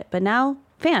into it, but now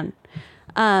fan.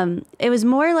 It was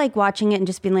more like watching it and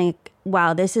just being like,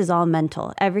 wow, this is all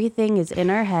mental. Everything is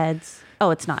in our heads. Oh,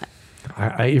 it's not.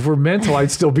 If we're mental, I'd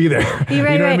still be there. Right, you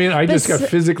know what I mean? I just got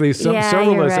physically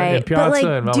several of us in Piazza but like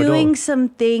and doing some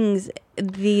things.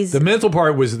 The mental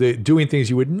part was doing things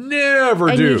you would never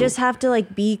do. And you just have to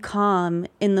like be calm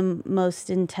in the most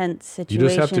intense situations. You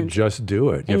just have to just do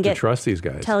it. You have to trust these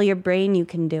guys. Tell your brain you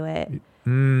can do it.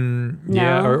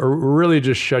 Yeah, or really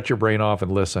just shut your brain off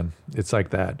and listen. It's like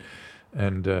that.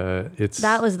 And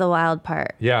that was the wild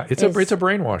part. Yeah, it's a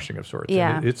brainwashing of sorts.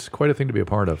 Yeah, it's quite a thing to be a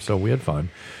part of. So we had fun.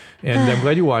 And I'm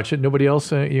glad you watched it. Nobody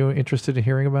else you interested in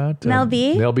hearing about? Mel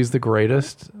B? Mel B's the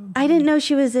greatest. I didn't know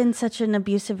she was in such an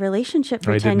abusive relationship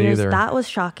for 10 years. Either. That was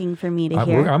shocking for me to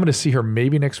hear. I'm going to see her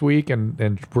maybe next week, and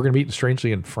we're going to meet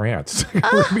strangely in France. We're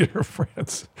going to meet her in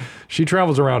France. She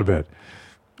travels around a bit.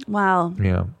 Wow.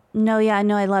 Yeah. No,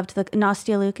 I loved the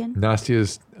Nastia Lukin. Nastia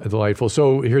is delightful.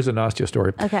 So here's a Nastia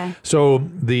story. Okay. So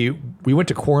we went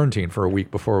to quarantine for a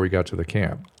week before we got to the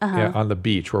camp on the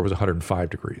beach where it was 105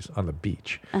 degrees on the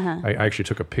beach. I actually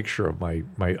took a picture of my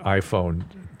iPhone,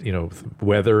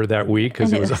 weather that week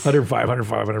because it was 105. I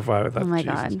thought, oh my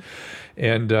Jesus. God.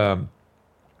 And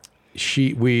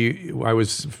I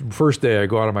was first day I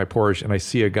go out on my porch and I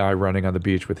see a guy running on the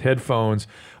beach with headphones,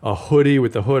 a hoodie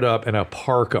with the hood up and a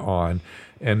parka on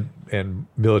and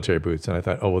military boots. And I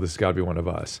thought, oh, well, this has got to be one of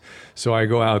us. So I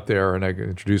go out there and I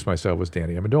introduce myself as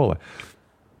Danny Amendola.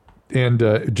 And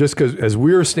just because as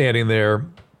we were standing there,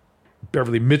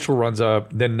 Beverly Mitchell runs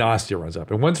up, then Nastia runs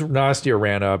up. And once Nastia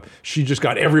ran up, she just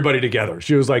got everybody together.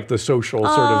 She was like the social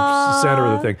sort of center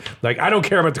of the thing. Like, I don't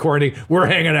care about the quarantine. We're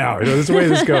hanging out. You know, that's the way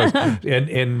this goes.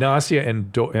 And Nastia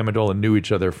and Amendola knew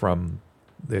each other from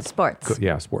sports.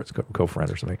 Sports co-friend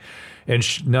or something. And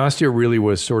Nastia really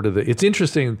was sort of it's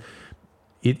interesting.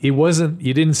 It wasn't,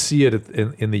 you didn't see it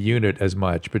in the unit as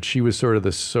much, but she was sort of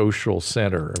the social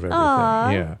center of everything.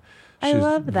 Aww, yeah. I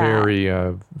love that. Very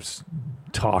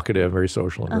talkative, very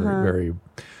social, and very,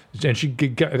 and she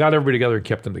got everybody together and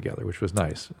kept them together, which was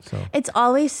nice. So it's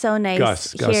always so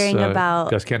nice hearing about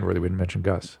Gus Kenworthy. We didn't mention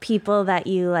Gus. People that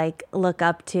you like look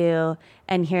up to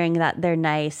and hearing that they're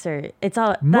nice, or it's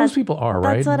all most people are,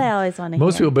 right? That's what I always want to hear.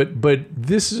 Most people, but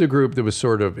this is a group that was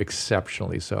sort of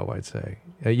exceptionally so, I'd say.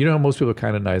 You know, most people are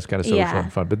kind of nice, kind of social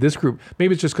and fun, but this group,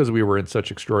 maybe it's just because we were in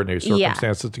such extraordinary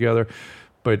circumstances together,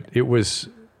 but it was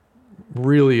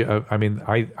really, I mean,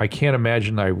 I can't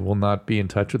imagine I will not be in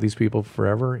touch with these people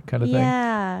forever, kind of thing.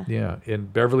 Yeah.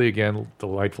 And Beverly, again,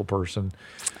 delightful person,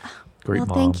 great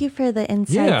mom. Thank you for the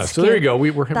insight. Yeah, so there you go. We're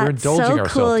indulging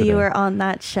ourselves so cool today. You were on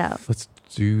that show. Let's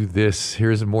do this.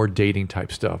 Here's more dating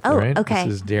type stuff. Oh, right? okay.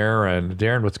 This is Darren.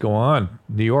 Darren, what's going on?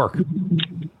 New York.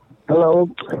 Hello.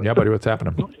 Yeah, buddy, what's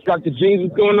happening? Dr. Jeans,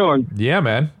 what's going on? Yeah,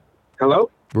 man.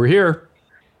 Hello? We're here.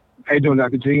 How you doing,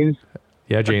 Dr. Jeans?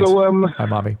 Yeah, James. So, hi,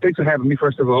 Mommy. Thanks for having me,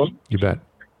 first of all. You bet.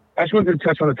 I just wanted to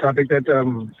touch on a topic that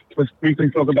was briefly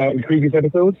spoke about in previous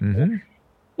episodes. Mm-hmm.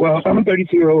 Well, I'm a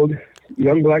 32-year-old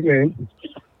young black man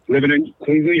living in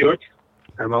Queens, New York.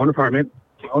 I have my own apartment,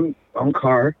 my own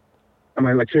car. I'm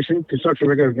an electrician, construction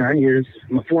worker of 9 years.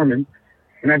 I'm a foreman,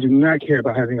 and I do not care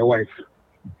about having a wife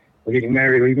or getting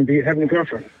married or even having a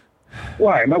girlfriend.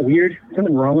 Why? Am I weird?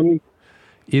 Something wrong with me?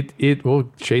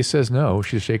 Well, Chase says no.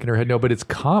 She's shaking her head no, but it's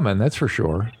common, that's for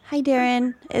sure. Hi,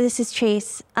 Darren. This is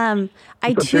Chase. I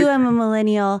too am a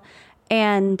millennial,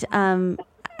 and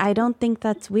I don't think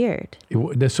that's weird.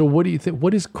 So what do you think?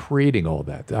 What is creating all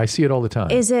that? I see it all the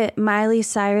time. Is it Miley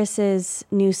Cyrus's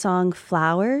new song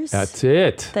 "Flowers"? That's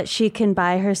it. That she can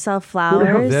buy herself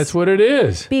flowers. That's what it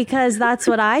is. Because that's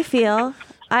what I feel.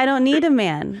 I don't need a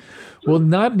man. Well,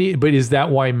 not need, but is that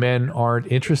why men aren't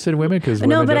interested in women? Because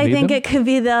no, but I think it could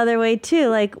be the other way too.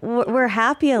 Like we're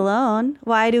happy alone.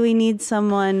 Why do we need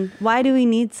someone?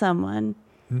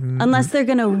 Unless they're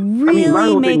gonna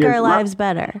really make our lives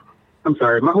better. I'm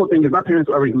sorry. My whole thing is my parents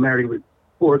were already married with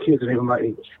 4 kids and they were my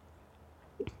age,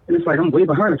 and it's like I'm way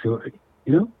behind. I feel like,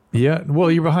 you know. Yeah, well,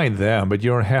 you're behind them, but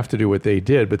you don't have to do what they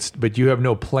did. But you have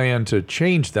no plan to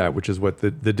change that, which is what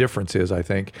the difference is, I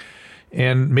think.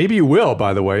 And maybe you will,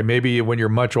 by the way. Maybe when you're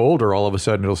much older, all of a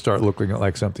sudden it'll start looking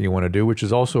like something you want to do, which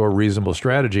is also a reasonable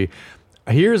strategy.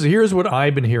 Here's what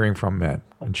I've been hearing from men.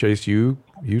 And Chase, you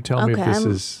tell me if this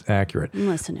is accurate. I'm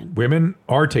listening. Women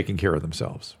are taking care of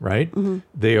themselves, right? Mm-hmm.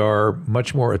 They are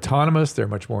much more autonomous. They're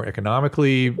much more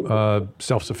economically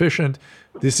self-sufficient.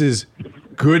 This is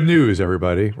good news,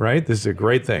 everybody, right? This is a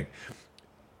great thing.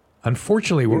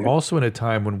 Unfortunately, we're also in a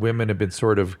time when women have been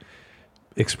sort of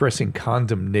expressing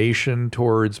condemnation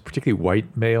towards particularly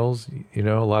white males, you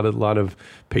know, a lot of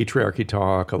patriarchy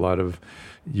talk, a lot of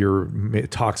your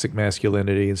toxic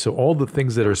masculinity. And so all the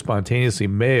things that are spontaneously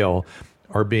male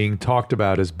are being talked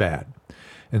about as bad.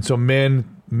 And so men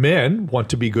want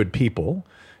to be good people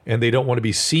and they don't want to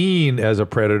be seen as a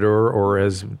predator or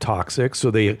as toxic. So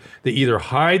they either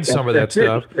hide some of that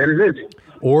stuff. That is it.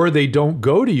 Or they don't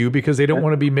go to you because they don't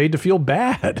want to be made to feel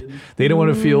bad. They don't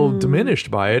want to feel diminished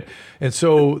by it. And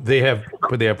so they have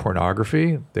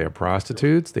pornography, they have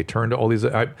prostitutes, they turn to all these.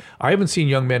 I haven't seen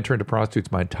young men turn to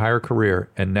prostitutes my entire career,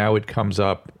 and now it comes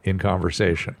up in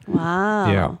conversation.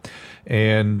 Wow. Yeah.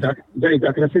 And Dave,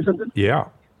 can I say something? Yeah.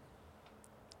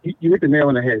 You hit the nail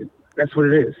on the head. That's what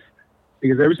it is.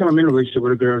 Because every time I'm in a relationship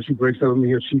with a girl, she breaks up with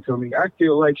me or cheats on me, I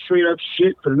feel like straight up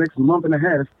shit for the next month and a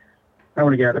half. I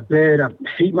want to get out of bed. I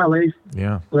hate my life.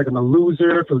 Yeah. I feel like I'm a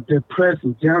loser. I feel depressed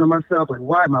and down on myself. Like,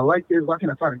 why am I like this? Why can't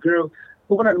I find a girl?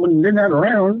 But when they're not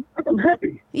around, I'm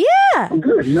happy. Yeah. I'm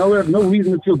good. You know, I have no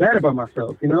reason to feel bad about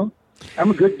myself, you know?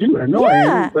 I'm a good dude. I know I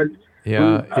am. But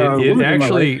yeah, it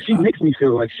actually... Life, she makes me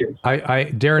feel like shit.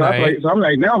 Darren,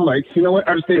 I'm like, you know what?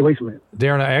 I just stay away from it.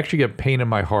 Darren, I actually get pain in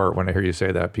my heart when I hear you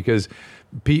say that because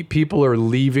people are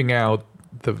leaving out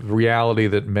the reality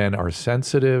that men are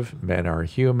sensitive, men are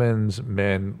humans,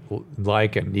 men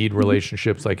like and need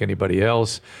relationships like anybody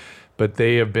else, but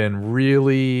they have been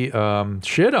really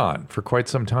shit on for quite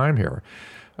some time here.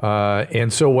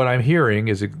 And so what I'm hearing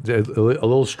is a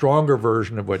little stronger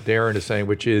version of what Darren is saying,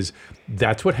 which is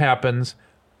that's what happens.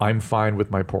 I'm fine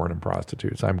with my porn and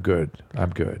prostitutes. I'm good.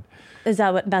 Is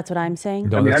that's what I'm saying?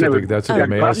 No, that's what the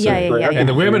male say. Yeah. And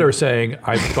the women are saying,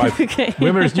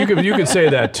 women, you could say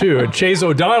that too. And Chase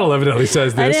O'Donnell evidently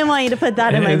says this. I didn't want you to put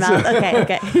that in my mouth.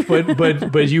 Okay.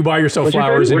 But you buy yourself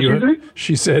flowers, and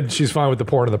she said she's fine with the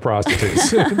porn and the prostitutes.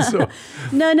 So,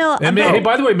 no. And hey,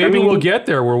 by the way, maybe we'll get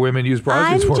there where women use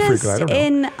prostitutes more frequently. I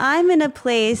don't know. I'm in a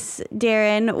place,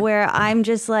 Darren, where I'm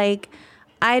just like,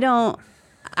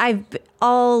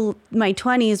 all my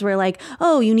 20s were like,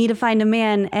 oh, you need to find a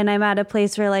man. And I'm at a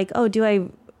place where like, oh,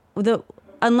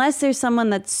 unless there's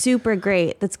someone that's super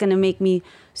great, that's going to make me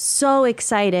so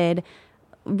excited,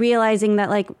 realizing that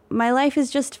like my life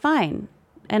is just fine.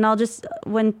 And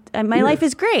my life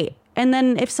is great. And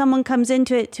then if someone comes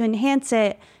into it to enhance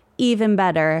it, even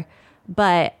better.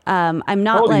 But I'm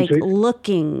not like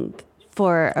looking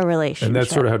for a relationship. And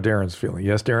that's sort of how Darren's feeling.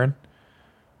 Yes, Darren?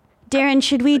 Darren,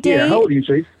 should we date? Yeah, how old are you,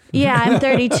 Chase? Yeah, I'm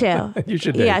 32. You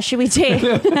should date. Yeah, should we date?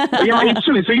 Yeah,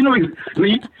 actually, so you know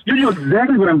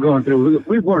exactly what I'm going through.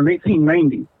 We were born in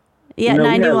 1890. Yeah,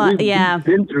 91. We've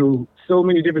been through so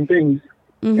many different things.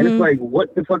 And it's like,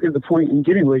 what the fuck is the point in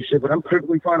getting a relationship? But I'm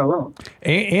perfectly fine alone.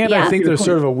 And I think there's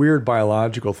sort of a weird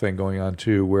biological thing going on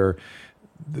too, where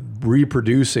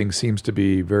reproducing seems to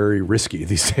be very risky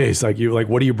these days. Like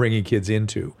what are you bringing kids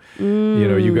into? You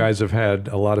know, you guys have had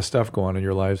a lot of stuff go on in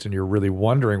your lives, and you're really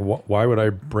wondering why would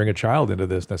I bring a child into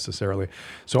this necessarily?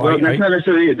 So that's not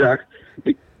necessarily it, Doc.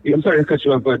 I'm sorry to cut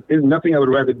you off, but there's nothing I would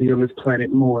rather be on this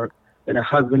planet more than a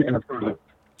husband and a father.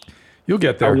 You'll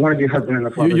get there. I want to be a husband and a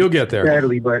father. You'll get there.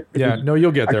 Sadly, but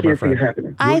you'll get there, my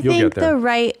friend. I think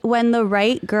when the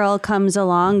right girl comes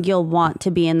along, you'll want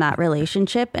to be in that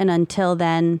relationship, and until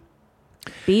then,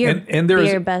 be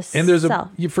your best self.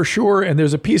 For sure. And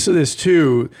there's a piece of this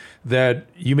too, that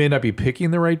you may not be picking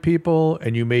the right people,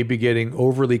 and you may be getting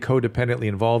overly codependently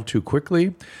involved too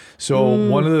quickly. So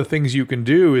one of the things you can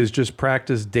do is just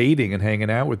practice dating and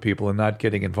hanging out with people and not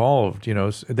getting involved. You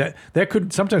know, that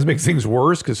could sometimes make things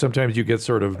worse, because sometimes you get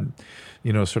sort of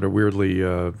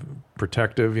weirdly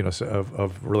protective,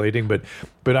 of relating.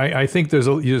 But I think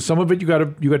there's some of it you got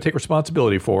to take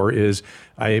responsibility for. Is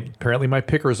apparently my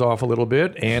picker's off a little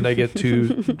bit, and I get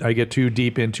too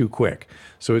deep in too quick.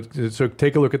 So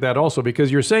take a look at that also,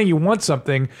 because you're saying you want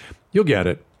something, you'll get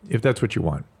it if that's what you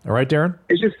want. All right, Darren?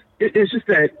 It's just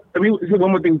that, I mean,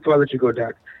 one more thing before I let you go,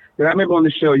 Doc. That I remember on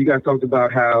the show, you guys talked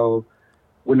about how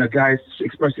when a guy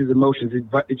expresses his emotions,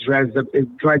 it dries up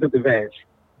the vag.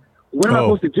 What am I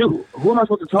supposed to do? Who am I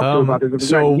supposed to talk to about this?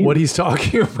 So what he's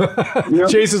talking about,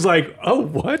 Chase is like, oh,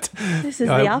 what? This is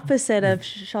the opposite of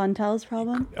Chantel's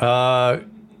problem.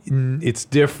 It's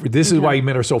different. This is why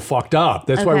men are so fucked up.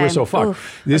 That's why we're so fucked.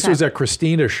 This was at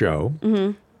Christina's show.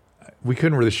 Mm-hmm. We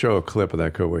couldn't really show a clip of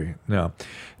that, could we? No.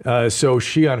 So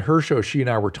on her show, she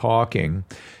and I were talking,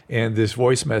 and this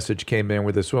voice message came in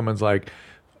where this woman's like,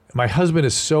 my husband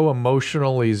is so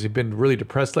emotional. He's been really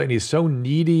depressed lately. He's so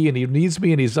needy, and he needs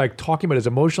me. And he's like talking about his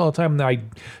emotion all the time. And I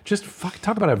just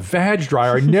talk about a vag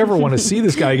dryer. I never want to see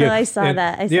this guy again. I saw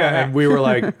that. And we were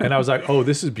like, and I was like, oh,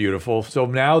 this is beautiful. So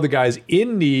now the guy's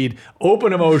in need,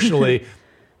 open emotionally.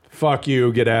 Fuck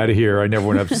you, get out of here. I never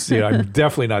want to see. I'm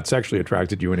definitely not sexually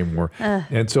attracted to you anymore.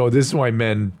 And so this is why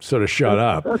men sort of shut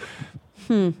up.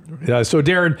 So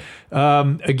Darren,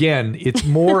 again, it's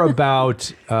more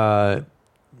about.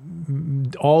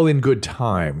 All in good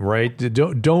time, right?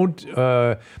 Don't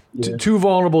too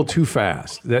vulnerable too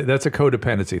fast. That's a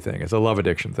codependency thing. It's a love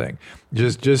addiction thing.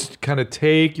 Just kind of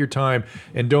take your time,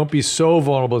 and don't be so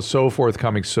vulnerable, so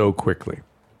forthcoming so quickly.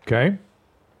 Okay?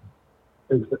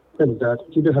 Keep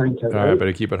it high and tight. All right,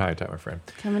 better keep it high and tight, my friend.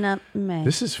 Coming up in May.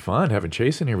 This is fun having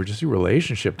Chase in here. We just do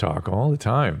relationship talk all the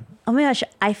time. Oh my gosh,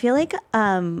 I feel like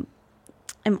I'm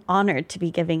honored to be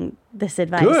giving this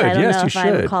advice. Good. I don't Yes, know you if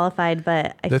I'm should. qualified,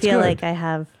 but I That's feel good. like I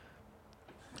have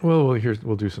Well,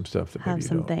 we'll do some stuff that maybe you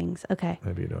don't. things. Okay.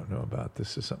 Maybe you don't know about.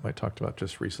 This is something I talked about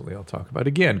just recently. I'll talk about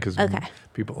again, because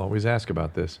people always ask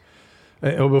about this.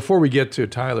 Before we get to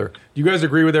Tyler, do you guys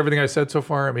agree with everything I said so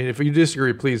far? I mean, if you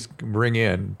disagree, please bring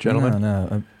in, gentlemen.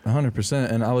 No,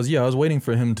 100%. And I was waiting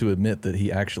for him to admit that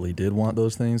he actually did want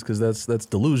those things, because that's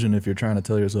delusion. If you're trying to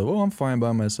tell yourself, "Oh, I'm fine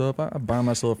by myself. I buy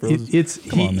myself roses."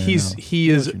 He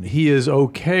is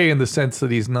okay in the sense that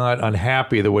he's not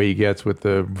unhappy the way he gets with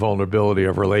the vulnerability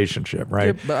of relationship,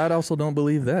 right? Yeah, but I also don't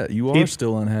believe that. You are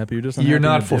still unhappy. You're just unhappy. You're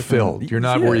not fulfilled. You're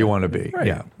not where you want to be. Right.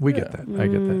 Yeah, we get that. I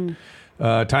get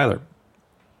that. Tyler.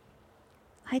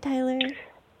 Hi, Tyler.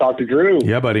 Dr. Drew.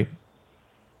 Yeah, buddy.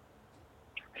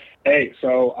 Hey,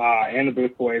 so and the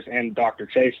Booth Boys and Dr.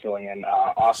 Chase filling in.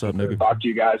 Awesome to talk to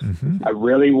you guys. Mm-hmm. I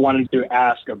really wanted to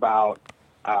ask about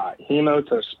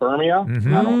hemotospermia.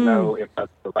 Mm-hmm. I don't know if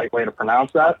that's the right way to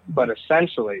pronounce that, but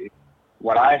essentially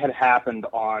what I had happened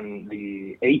on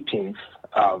the 18th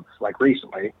of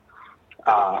recently,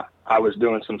 I was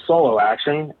doing some solo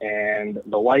action and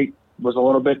the light was a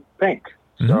little bit pink.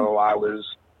 Mm-hmm. So I was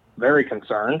very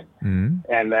concerned.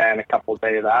 Mm-hmm. And then a couple of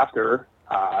days after,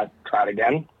 tried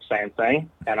again, same thing.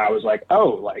 And I was like,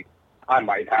 I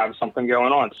might have something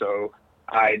going on. So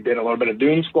I did a little bit of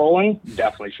doom scrolling.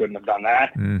 Definitely shouldn't have done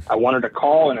that. I wanted to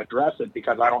call and address it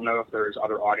because I don't know if there's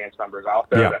other audience members out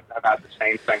there that have had the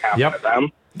same thing happen to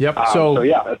them. Yep. So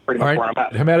yeah, that's pretty much where I'm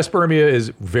at. Hematospermia is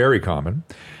very common.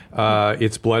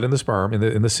 It's blood in the sperm,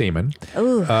 in the semen.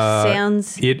 Ooh,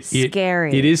 sounds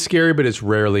scary. It is scary, but it's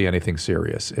rarely anything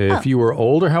serious. If you were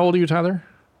older, how old are you, Tyler?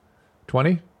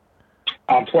 20?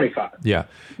 I'm 25. Yeah.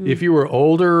 If you were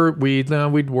older,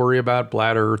 we'd worry about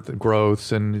bladder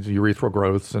growths and urethral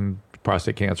growths and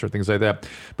prostate cancer, things like that.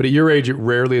 But at your age, it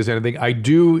rarely is anything. I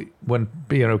do, when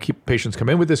patients come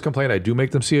in with this complaint, I do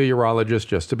make them see a urologist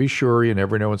just to be sure. You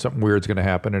never know when something weird's going to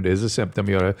happen. It is a symptom.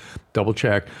 You got to double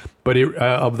check. But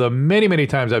of the many, many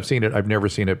times I've seen it, I've never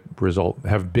seen it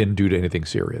have been due to anything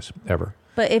serious ever.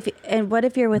 But what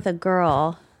if you're with a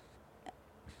girl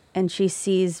and she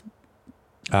sees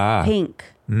pink?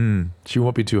 She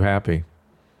won't be too happy.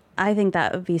 I think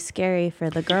that would be scary for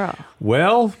the girl.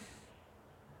 Well,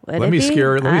 let me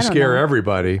scare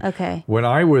everybody. Okay. When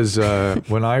I was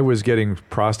getting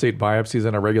prostate biopsies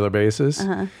on a regular basis,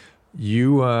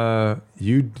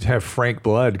 you'd have frank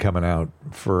blood coming out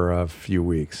for a few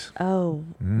weeks. Oh,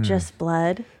 just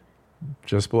blood?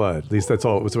 Just blood. At least that's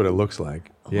what it looks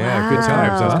like. Yeah, Wow. good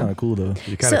times. That's kind of cool, though.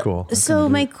 You're kind of cool. So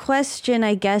my question,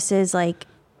 I guess, is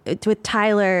with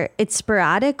Tyler, it's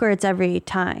sporadic or it's every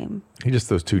time? He just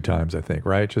those 2 times, I think,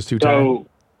 right? Just 2 times?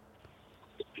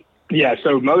 Yeah,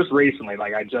 so most recently,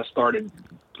 I just started,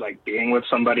 being with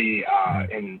somebody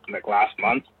in last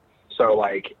month. So,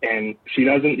 and she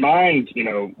doesn't mind,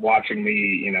 watching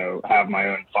me, have my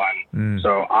own fun.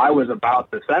 So I was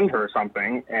about to send her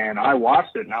something, and I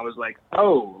watched it, and I was like,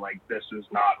 this is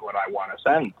not what I want to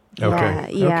send.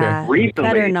 Okay. Yeah. Recently,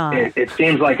 better not. It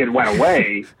seems like it went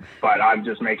away, but I'm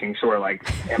just making sure,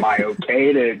 am I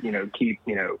okay to, keep,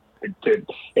 is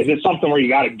it something where you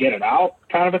got to get it out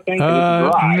kind of a thing?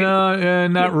 No,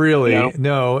 not really.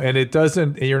 No, and it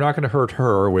doesn't, and you're not going to hurt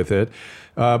her with it.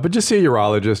 But just see a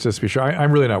urologist, just to be sure.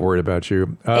 I'm really not worried about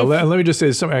you. Let me just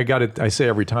say something I say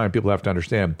every time. People have to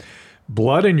understand.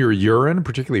 Blood in your urine,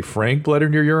 particularly frank blood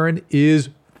in your urine, is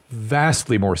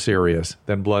vastly more serious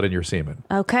than blood in your semen.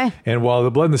 Okay. And while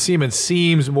the blood in the semen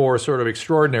seems more sort of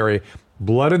extraordinary,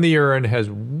 blood in the urine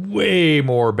has way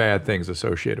more bad things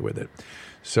associated with it.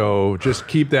 So just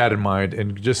keep that in mind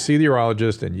and just see the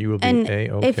urologist and you will be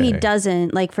A-okay. If he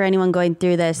doesn't, for anyone going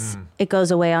through this, it goes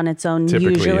away on its own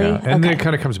typically, usually. Yeah. And then it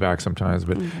kind of comes back sometimes,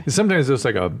 but sometimes there's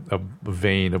a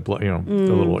vein of blood, a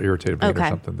little irritated vein or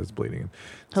something that's bleeding.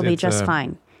 He'll be just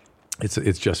fine.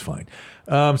 It's just fine.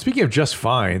 Speaking of just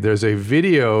fine, there's a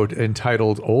video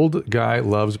entitled "Old Guy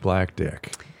Loves Black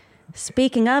Dick."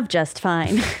 Speaking of just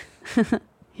fine,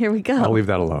 here we go. I'll leave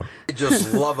that alone. I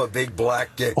just love a big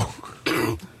black dick,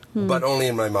 but only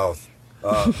in my mouth.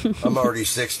 I'm already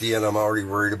 60 and I'm already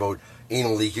worried about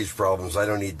anal leakage problems. I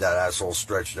don't need that asshole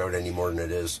stretched out any more than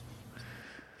it is.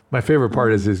 My favorite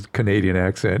part is his Canadian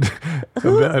accent.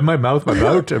 My mouth.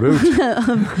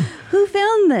 Who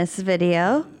found this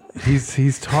video?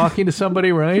 He's talking to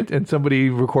somebody, right? And somebody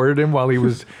recorded him while he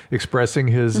was expressing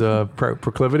his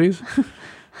proclivities.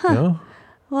 No?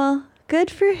 Well, good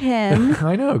for him.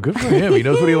 I know, good for him. He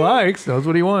knows what he likes, knows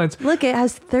what he wants. Look, it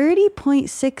has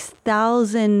 30.6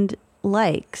 thousand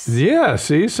likes. Yeah,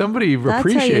 see, somebody appreciates the guy.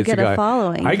 That's how you get a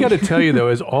following. I got to tell you, though,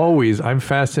 as always, I'm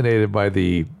fascinated by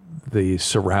the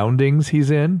surroundings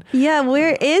he's in. Yeah,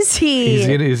 where is he?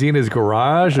 Is he in his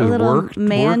garage? A little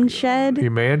man shed. A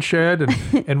man shed.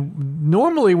 And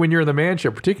normally when you're in the man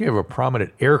shed, particularly if you have a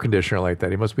prominent air conditioner like that,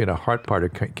 he must be in a hot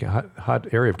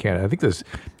area of Canada. I think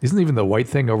isn't even the white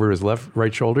thing over his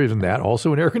right shoulder, isn't that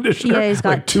also an air conditioner? Yeah, he's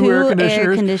got two air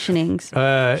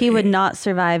conditionings. He would not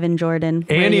survive in Jordan.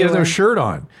 And he has no shirt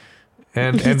on.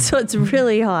 And so it's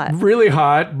really hot. Really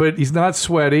hot, but he's not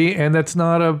sweaty, and that's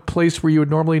not a place where you would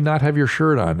normally not have your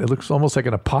shirt on. It looks almost like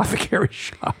an apothecary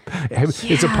shop. Yeah.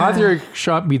 It's apothecary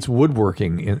shop meets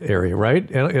woodworking area, right?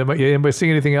 Am I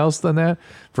seeing anything else than that?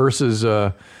 Versus...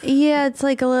 yeah, it's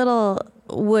like a little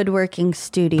woodworking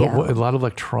studio. But a lot of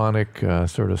electronic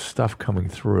sort of stuff coming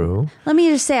through. Let me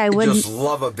just say, I wouldn't... just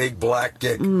love a big black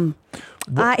dick.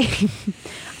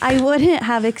 I wouldn't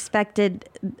have expected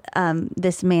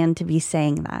this man to be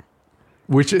saying that.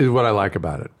 Which is what I like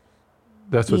about it.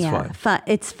 That's what's fun.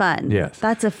 It's fun. Yes.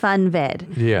 That's a fun vid.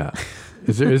 Yeah.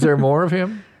 Is there more of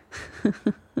him?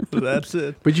 That's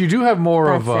it. But you do have more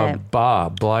That's of it.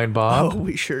 Bob, Blind Bob. Oh,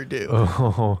 we sure do.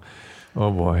 Oh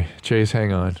boy. Chase,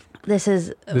 hang on. This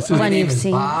is My one name you've is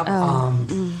seen. Bob.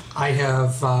 Oh. I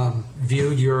have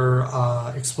viewed your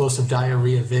explosive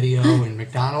diarrhea video in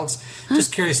McDonald's.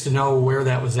 Just curious to know where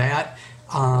that was at.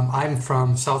 I'm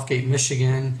from Southgate,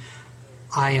 Michigan.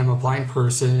 I am a blind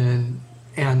person,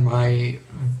 and my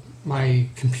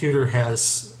computer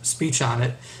has speech on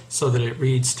it so that it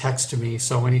reads text to me.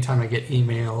 So anytime I get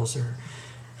emails or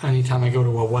anytime I go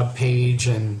to a web page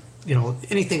and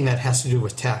anything that has to do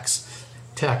with text,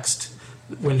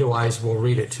 Window Eyes will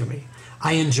read it to me.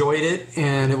 I enjoyed it,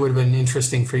 and it would have been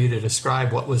interesting for you to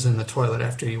describe what was in the toilet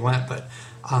after you went, but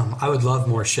I would love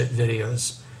more shit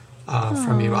videos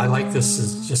from you. I like this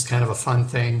as just kind of a fun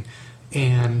thing,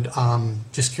 and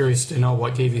just curious to know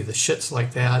what gave you the shits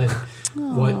like that and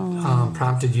what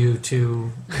prompted you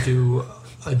to do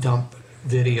a dump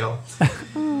video.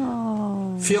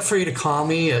 Feel free to call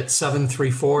me at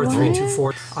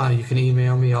 734-324. You can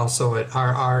email me also at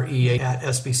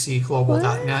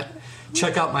rrea@sbcglobal.net.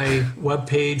 Check out my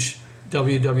webpage,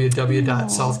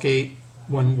 www.southgate,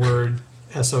 one word,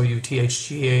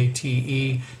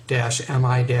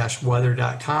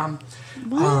 SOUTHGATE-MI-weather.com.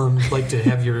 Like to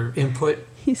have your input.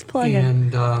 He's plugging.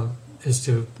 And as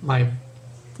to my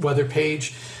weather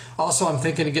page. Also, I'm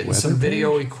thinking of getting some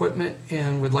video equipment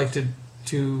and would like to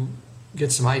get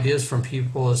some ideas from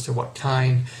people as to what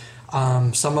kind.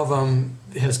 Some of them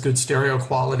has good stereo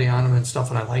quality on them and stuff,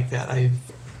 and I like that.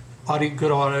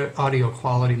 Good audio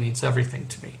quality means everything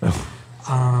to me.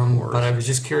 But I was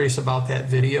just curious about that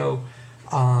video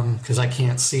because I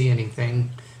can't see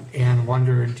anything, and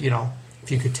wondered, if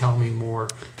you could tell me more.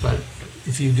 But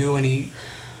if you do any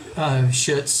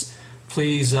shits,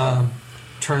 please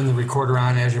turn the recorder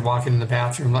on as you're walking in the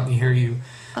bathroom. Let me hear you,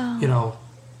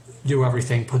 do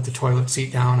everything. Put the toilet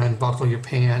seat down, unbuckle your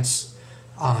pants,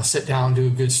 sit down, do a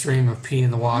good stream of pee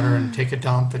in the water, and take a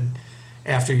dump. And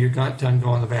after you're done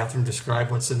going to the bathroom,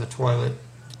 describe what's in the toilet,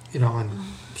 and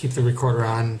keep the recorder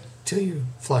on till you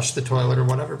flush the toilet or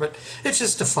whatever. But it's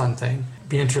just a fun thing.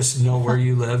 Be interested to know where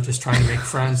you live. Just trying to make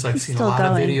friends. I've seen a lot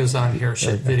of videos on here,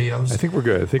 videos. I think we're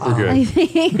good.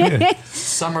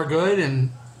 Some are good, and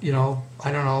I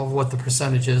don't know what the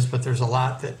percentage is, but there's a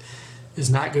lot that is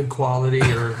not good quality,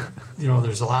 or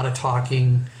there's a lot of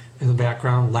talking in the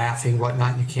background, laughing,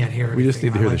 whatnot, and you can't hear anything. We just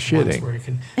need to hear the shitting. Where you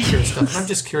can hear stuff. I'm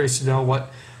just curious to know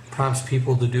what prompts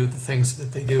people to do the things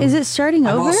that they do. Is it starting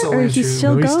over, or is he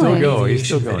still going? He's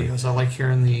still going. Videos. I like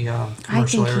hearing the commercial I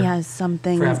think he has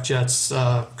something. Craft jets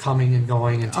coming and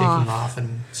going and taking off,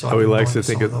 and so he likes to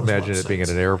imagine it being at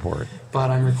an airport.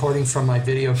 But I'm recording from my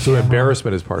video. So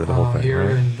embarrassment is part of the whole thing, here,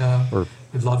 right? And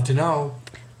would love to know.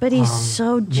 But he's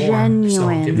so genuine. So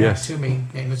get back to me.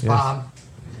 Name is Bob.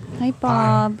 Hi,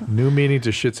 Bob. New meaning to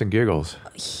shits and giggles.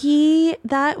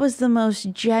 That was the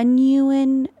most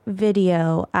genuine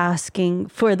video asking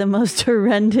for the most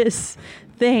horrendous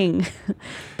thing.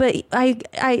 But I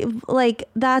like,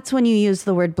 that's when you use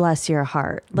the word bless your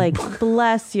heart. Like,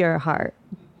 bless your heart,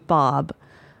 Bob.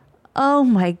 Oh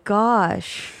my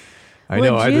gosh. I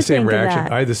know. I had the same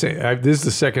reaction. This is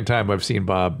the second time I've seen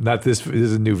Bob. Not this. This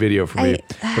is a new video for me,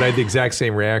 but I had the exact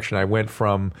same reaction. I went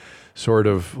from sort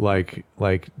of like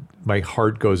my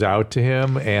heart goes out to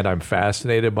him, and I'm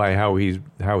fascinated by how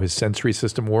his sensory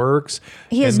system works.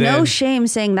 He has no shame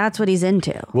saying that's what he's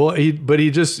into. Well,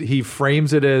 he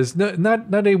frames it as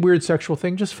not a weird sexual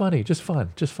thing, just funny, just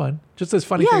fun, just this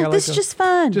funny thing. Yeah, this is just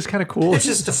fun, just kind of cool. It's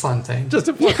just a fun thing. Just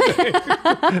a fun thing.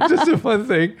 Just a fun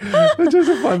thing. Just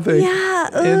a fun thing. Yeah.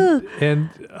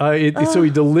 So he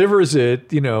delivers it.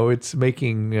 It's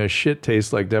making shit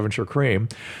taste like Devonshire cream,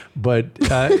 but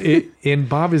and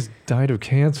Bob has died of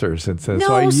cancer since then.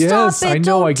 No, stop it. I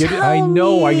know.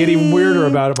 I get even weirder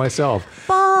about it myself.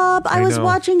 Bob, I was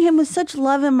watching him with such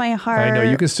love in my heart. I know.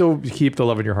 You can still keep the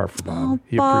love in your heart for Bob. Oh,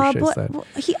 He Bob, appreciates that.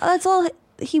 That's all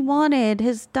he wanted.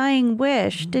 His dying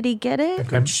wish. Did he get it?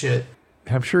 Good shit.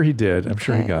 I'm sure he did. I'm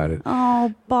sure he got it.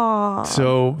 Oh, Bob.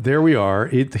 So there we are.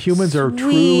 Humans are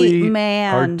truly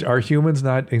are humans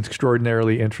not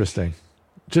extraordinarily interesting?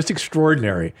 Just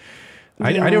extraordinary.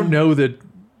 Yeah. I don't know that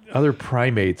other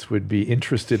primates would be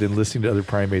interested in listening to other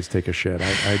primates take a shit.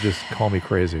 I just call me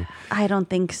crazy. I don't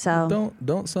think so.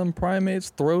 Don't some primates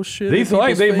throw shit? They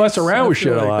mess around with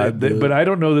shit a lot, but I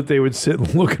don't know that they would sit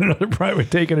and look at another primate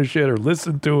taking a shit or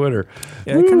listen to it.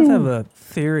 I kind of have a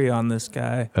theory on this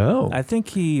guy. Oh, I think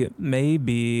he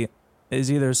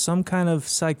is either some kind of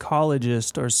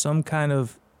psychologist or some kind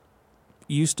of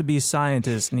used to be a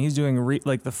scientist, and he's doing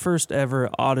like the first ever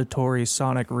auditory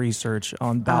sonic research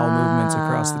on bowel movements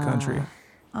across the country.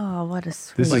 Oh, what a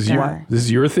sweet guy. This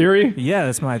is your theory? Yeah,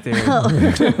 that's my theory.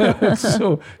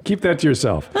 So keep that to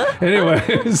yourself.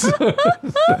 Anyways.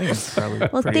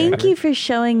 Well, thank you for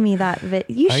showing me that.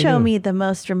 You show me the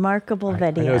most remarkable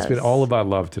videos. I know it's been all about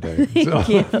love today. Thank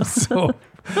you. So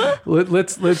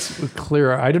let's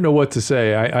clear. I don't know what to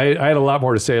say. I had a lot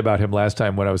more to say about him last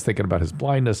time when I was thinking about his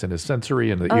blindness and his sensory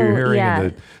and the ear hearing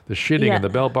and the shitting and the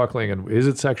belt buckling and is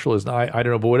it sexual? Is not? I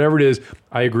don't know, but whatever it is,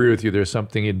 I agree with you. There's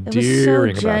something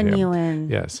endearing about him. Genuine.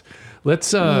 Yes.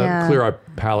 Let's clear our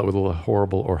palate with a little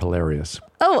horrible or hilarious.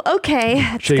 Oh, okay.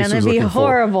 It's going to be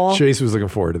horrible. Chase was looking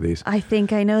forward to these. I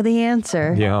think I know the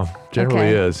answer. Yeah, generally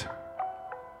is.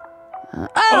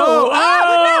 No!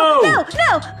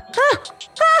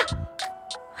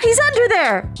 He's under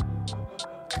there.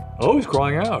 Oh, he's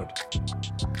crawling out.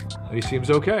 And he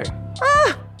seems okay.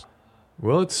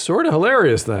 Well, it's sort of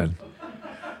hilarious then.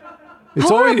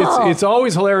 It's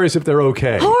always hilarious if they're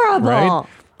okay. Horrible. Right?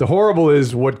 The horrible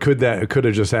is what could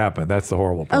have just happened. That's the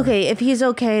horrible part. Okay, if he's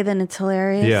okay, then it's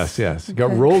hilarious. Yes. He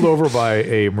got rolled over by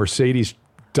a Mercedes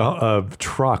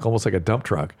truck, almost like a dump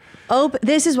truck. Oh,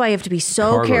 this is why you have to be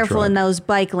so Cargo careful truck. in those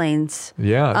bike lanes.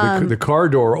 Yeah, the car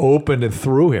door opened and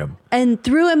threw him. And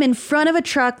threw him in front of a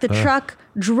truck. The truck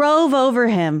drove over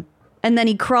him, and then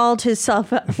he crawled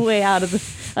himself way out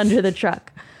of under the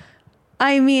truck.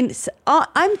 I mean,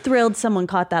 I'm thrilled someone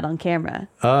caught that on camera.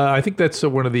 I think that's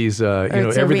one of these,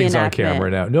 everything's on camera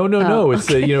now. No. It's,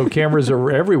 cameras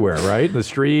are everywhere, right? In the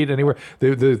street, anywhere.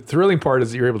 The thrilling part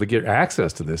is that you're able to get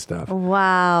access to this stuff.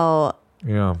 Wow.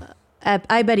 Yeah.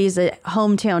 I bet he's a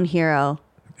hometown hero.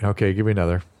 Okay, give me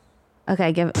another.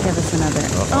 Okay, give us another.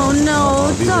 Oh,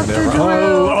 no, Dr.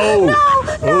 Drew.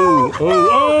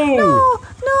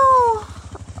 No.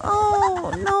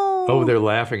 Oh, they're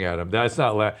laughing at him. That's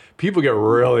not people get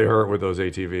really hurt with those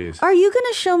ATVs. Are you going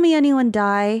to show me anyone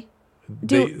die?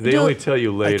 They only tell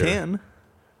you later. I can.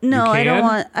 No, you I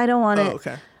can? I don't want it.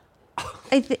 Okay.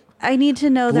 I need to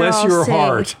know they're Bless all your safe.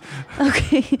 heart.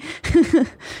 Okay.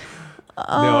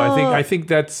 No, I think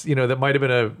that's, that might have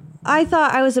been I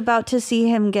thought I was about to see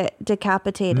him get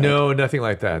decapitated. No, nothing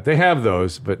like that. They have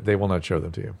those, but they will not show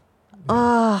them to you.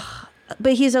 Oh,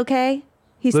 but he's okay?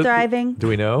 He's thriving? Do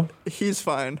we know? He's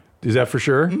fine. Is that for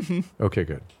sure? Mm-hmm. Okay,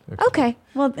 good. Okay.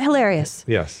 Well, hilarious.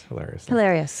 Yes, hilarious.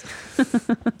 Hilarious.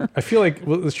 I feel like,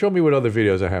 show me what other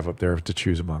videos I have up there to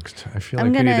choose amongst. I feel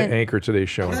like we need to anchor today's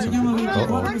show in something.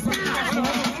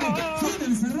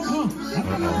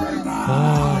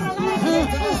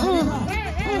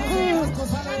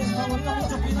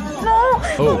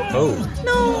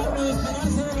 No.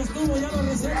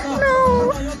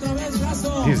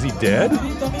 Is he dead?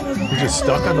 He's just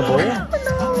stuck on the bowl?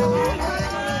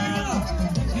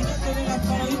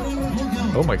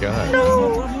 Oh my God.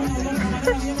 No.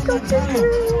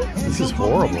 This is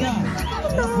horrible.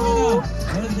 No.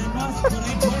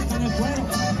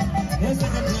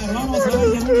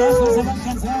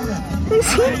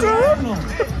 Is he dead?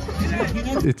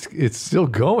 It's still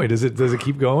going. Does it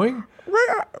keep going?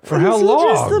 For Is how he long?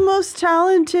 just the most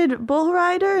talented bull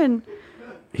rider? And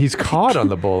he's caught on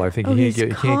the bull. I think he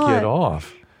can't get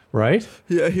off. Right?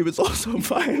 Yeah, he was also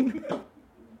fine.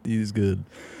 He's good.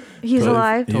 He's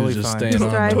alive? He was just staying on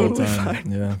the whole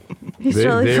time. Yeah. He's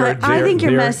totally fine. I think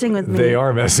you're messing with me. They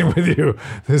are messing with you.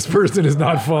 This person is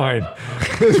not fine.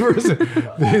 This person,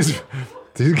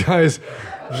 these guys.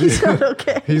 He's not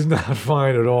okay. He's not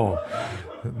fine at all.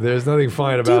 There's nothing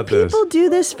fine about this. Do people do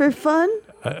this for fun?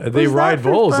 They ride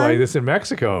bulls like this in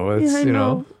Mexico. It's, I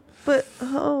know. But,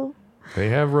 They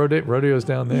have rodeos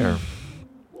down there.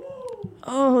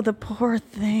 Oh, the poor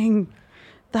thing.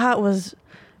 That was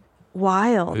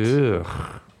wild.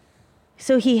 Ugh.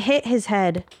 So he hit his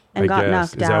head and got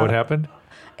knocked out. Is that what happened?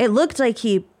 It looked like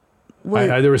he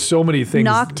there were so many things.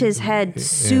 Knocked his head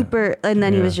super, and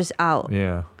then he was just out.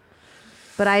 Yeah.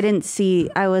 But I didn't see.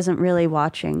 I wasn't really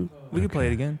watching. We could play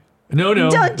it again. No,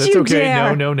 Don't that's you okay.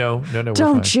 dare. No.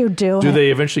 Don't you do it. Do they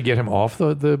eventually get him off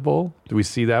the bull? Do we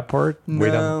see that part?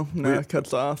 No, it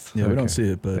cuts off. Yeah, we don't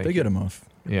see it, but they get him off.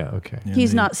 Yeah, okay. Yeah,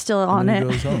 He's not still on it.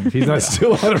 He's not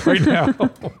still on it right now.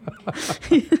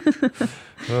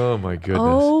 Oh my goodness.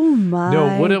 Oh my.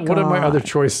 No, what are my other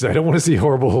choices? I don't want to see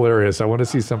horrible hilarious. I want to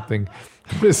see something.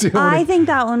 I think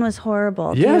that one was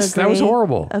horrible. Yes, that was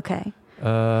horrible. Okay.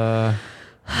 All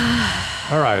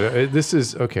right. This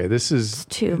is It's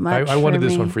too much. I wanted for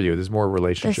this me. one for you. This is more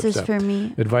relationship This is stuff. for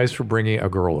me. Advice for bringing a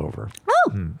girl over.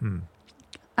 Oh.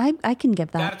 I can give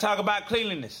that. Gotta talk about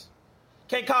cleanliness.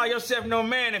 Can't call yourself no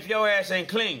man if your ass ain't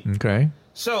clean. Okay.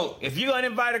 So if you're gonna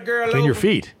invite a girl Clean over, your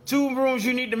feet. 2 rooms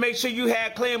you need to make sure you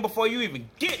have clean before you even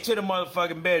get to the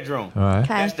motherfucking bedroom. All right.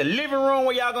 Okay. That's the living room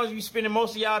where y'all gonna be spending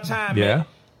most of y'all time Yeah. at.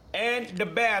 And the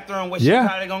bathroom where she Yeah.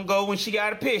 probably gonna go when she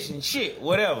got a piss and shit,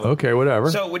 whatever. Okay, whatever.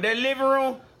 So with that living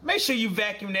room, make sure you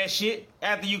vacuum that shit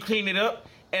after you clean it up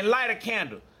and light a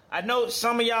candle. I know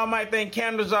some of y'all might think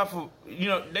candles are for,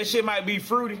 that shit might be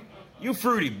fruity. You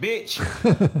fruity, bitch.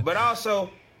 But also,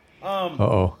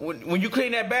 when you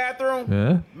clean that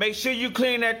bathroom, make sure you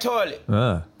clean that toilet.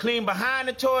 Clean behind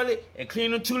the toilet and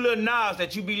clean them 2 little knobs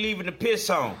that you be leaving the piss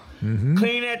on.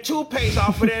 Clean that toothpaste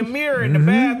off of that mirror in the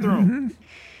bathroom.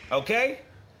 Okay?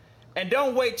 And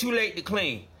don't wait too late to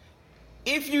clean.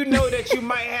 If you know that you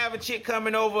might have a chick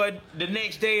coming over the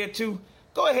next day or 2,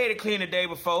 go ahead and clean the day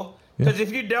before. Because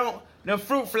if you don't, the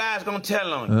fruit flies gonna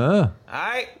tell on you. All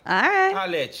right? All right. I'll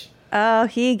let you. Oh,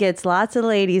 he gets lots of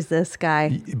ladies, this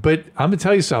guy. But I'm going to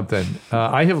tell you something.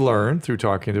 I have learned through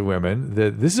talking to women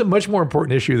that this is a much more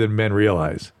important issue than men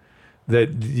realize.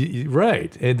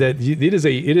 Right. And that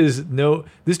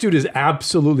this dude is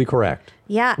absolutely correct.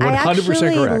 Yeah, 100% I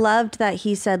actually correct. loved that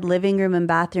he said living room and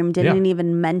bathroom, didn't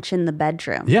even mention the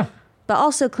bedroom. Yeah. But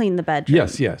also clean the bedroom.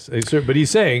 Yes. But he's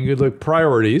saying, look,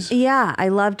 priorities. Yeah, I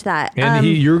loved that. And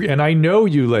and I know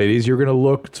you ladies, you're going to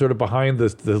look sort of behind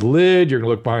the lid. You're going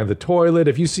to look behind the toilet.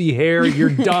 If you see hair, you're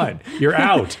done. You're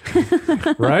out.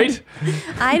 Right?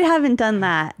 I haven't done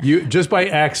that. You just by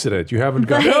accident. You haven't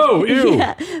gone, oh, ew.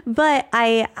 Yeah, but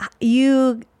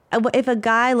if a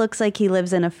guy looks like he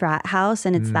lives in a frat house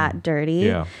and it's that dirty,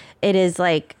 it is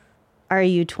like, are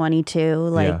you 22?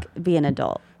 Like, be an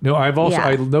adult. No, I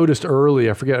noticed early,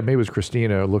 I forget, maybe it was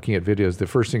Christina looking at videos, the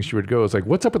first thing she would go is like,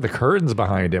 what's up with the curtains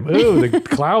behind him? Ooh,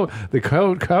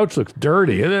 the couch looks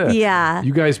dirty. Ugh. Yeah.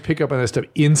 You guys pick up on that stuff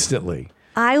instantly.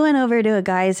 I went over to a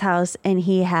guy's house and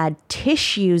he had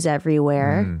tissues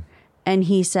everywhere. And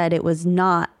he said it was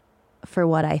not for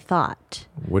what I thought.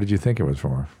 What did you think it was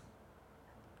for?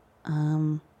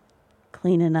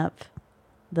 Cleaning up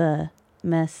the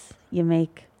mess you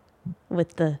make.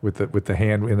 With the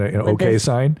hand in an okay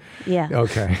sign? Yeah.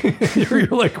 Okay. You're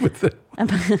like with the...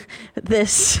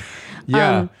 this.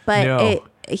 Yeah. But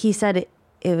he said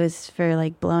it was for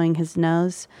like blowing his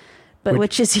nose, but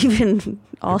which is even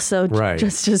also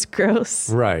just as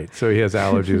gross. Right. So he has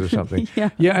allergies or something.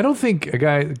 Yeah. I don't think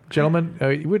gentlemen,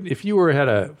 if you had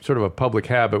a sort of a public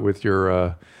habit with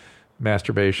your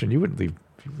masturbation, you wouldn't leave.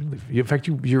 In fact,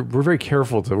 we're very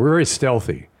careful. We're very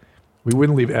stealthy. We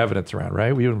wouldn't leave evidence around,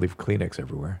 right? We wouldn't leave Kleenex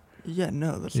everywhere. Yeah,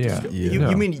 no, that's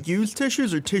You mean used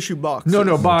tissues or tissue boxes?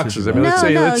 No, boxes. I mean, let's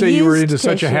say you were into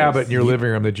such a habit in your living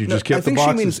room that you just kept the boxes.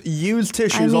 I think she means used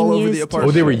tissues all over the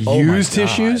apartment. Oh, they were used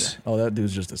tissues? Oh, that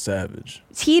dude's just a savage.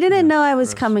 He didn't know I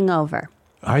was coming over.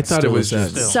 I thought it was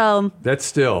just so.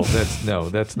 That's not.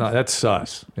 That's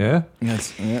sus. Yeah.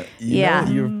 You're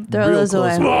throw real those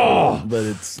away. But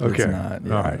it's okay. It's not.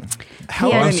 Yeah. All right.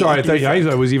 I'm sorry.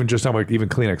 I was even just talking about even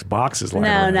Kleenex boxes.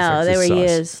 No, they were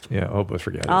used. Yeah. Oh, but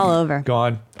forget it. All over.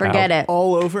 Gone. Forget it.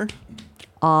 All over.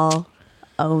 All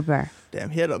over.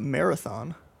 Damn, he had a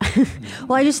marathon.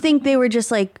 Well, I just think they were just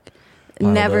like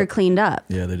never cleaned up.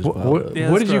 Yeah, they just what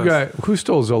did you guys? Who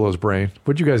stole Zolo's brain?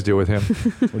 What did you guys do with him?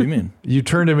 What do you mean? You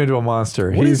turned him into a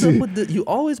monster. What is up with you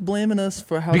always blaming us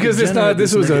for how? Because it's not.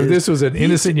 This was an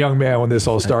innocent young man when this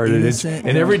all started.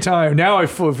 And every time now I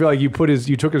feel like you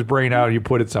took his brain out and you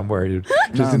put it somewhere. You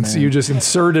just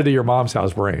inserted your mom's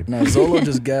house brain. No, Zolo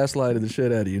just gaslighted the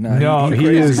shit out of you. No, he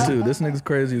crazy is too. This nigga's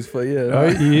crazy as fuck.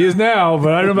 He is now,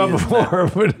 but I don't know about before.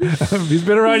 But he's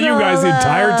been around you guys the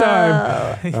entire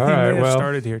time. All right, well,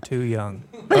 started here too young.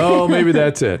 Oh, maybe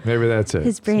that's it.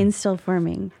 His brain's still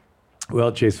forming.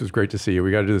 Well, Chase, it was great to see you.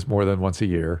 We got to do this more than once a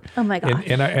year. Oh my gosh!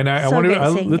 And I so want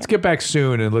to let's get back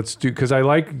soon and let's do because I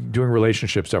like doing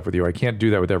relationship stuff with you. I can't do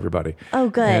that with everybody. Oh,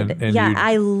 good. And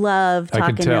I love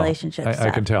talking relationships. I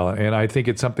can tell, and I think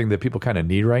it's something that people kind of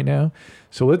need right now.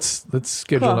 So let's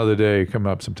schedule another day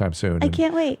coming up sometime soon. I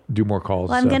can't wait. Do more calls.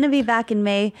 Well, I'm going to be back in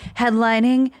May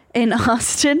headlining in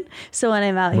Austin. So when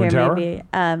I'm out Moon here, Tower? maybe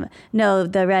no,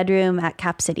 the Red Room at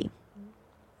Cap City.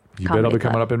 You bet I'll be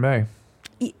coming up in May.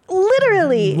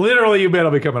 Literally, you bet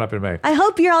I'll be coming up in May. I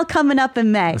hope you're all coming up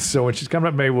in May. So when she's coming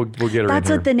up in May, we'll get her in here. That's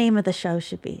what the name of the show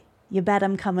should be. You bet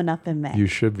I'm coming up in May. You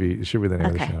should be. It should be the name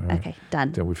of the show. Right? Okay,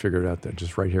 done. So we figured it out there,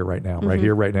 just right here, right now. Right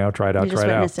here, right now. Try it out, You try it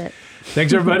out. just witness it.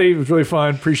 Thanks, everybody. It was really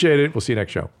fun. Appreciate it. We'll see you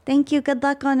next show. Thank you. Good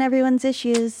luck on everyone's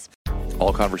issues.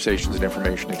 All conversations and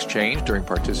information exchanged during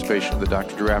participation of the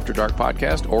Dr. Drew After Dark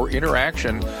podcast or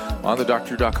interaction on the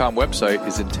drdrew.com website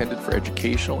is intended for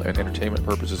educational and entertainment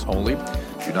purposes only.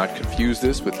 Do not confuse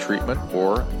this with treatment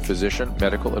or physician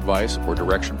medical advice or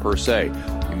direction per se.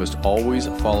 You must always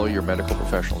follow your medical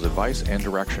professional's advice and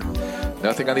direction.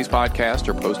 Nothing on these podcasts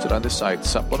or posted on this site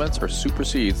supplements or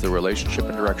supersedes the relationship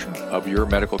and direction of your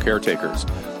medical caretakers.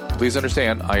 Please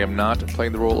understand, I am not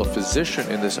playing the role of physician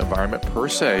in this environment per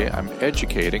se. I'm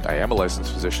educating. I am a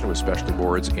licensed physician with specialty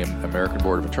boards in American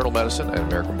Board of Internal Medicine and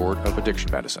American Board of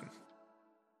Addiction Medicine.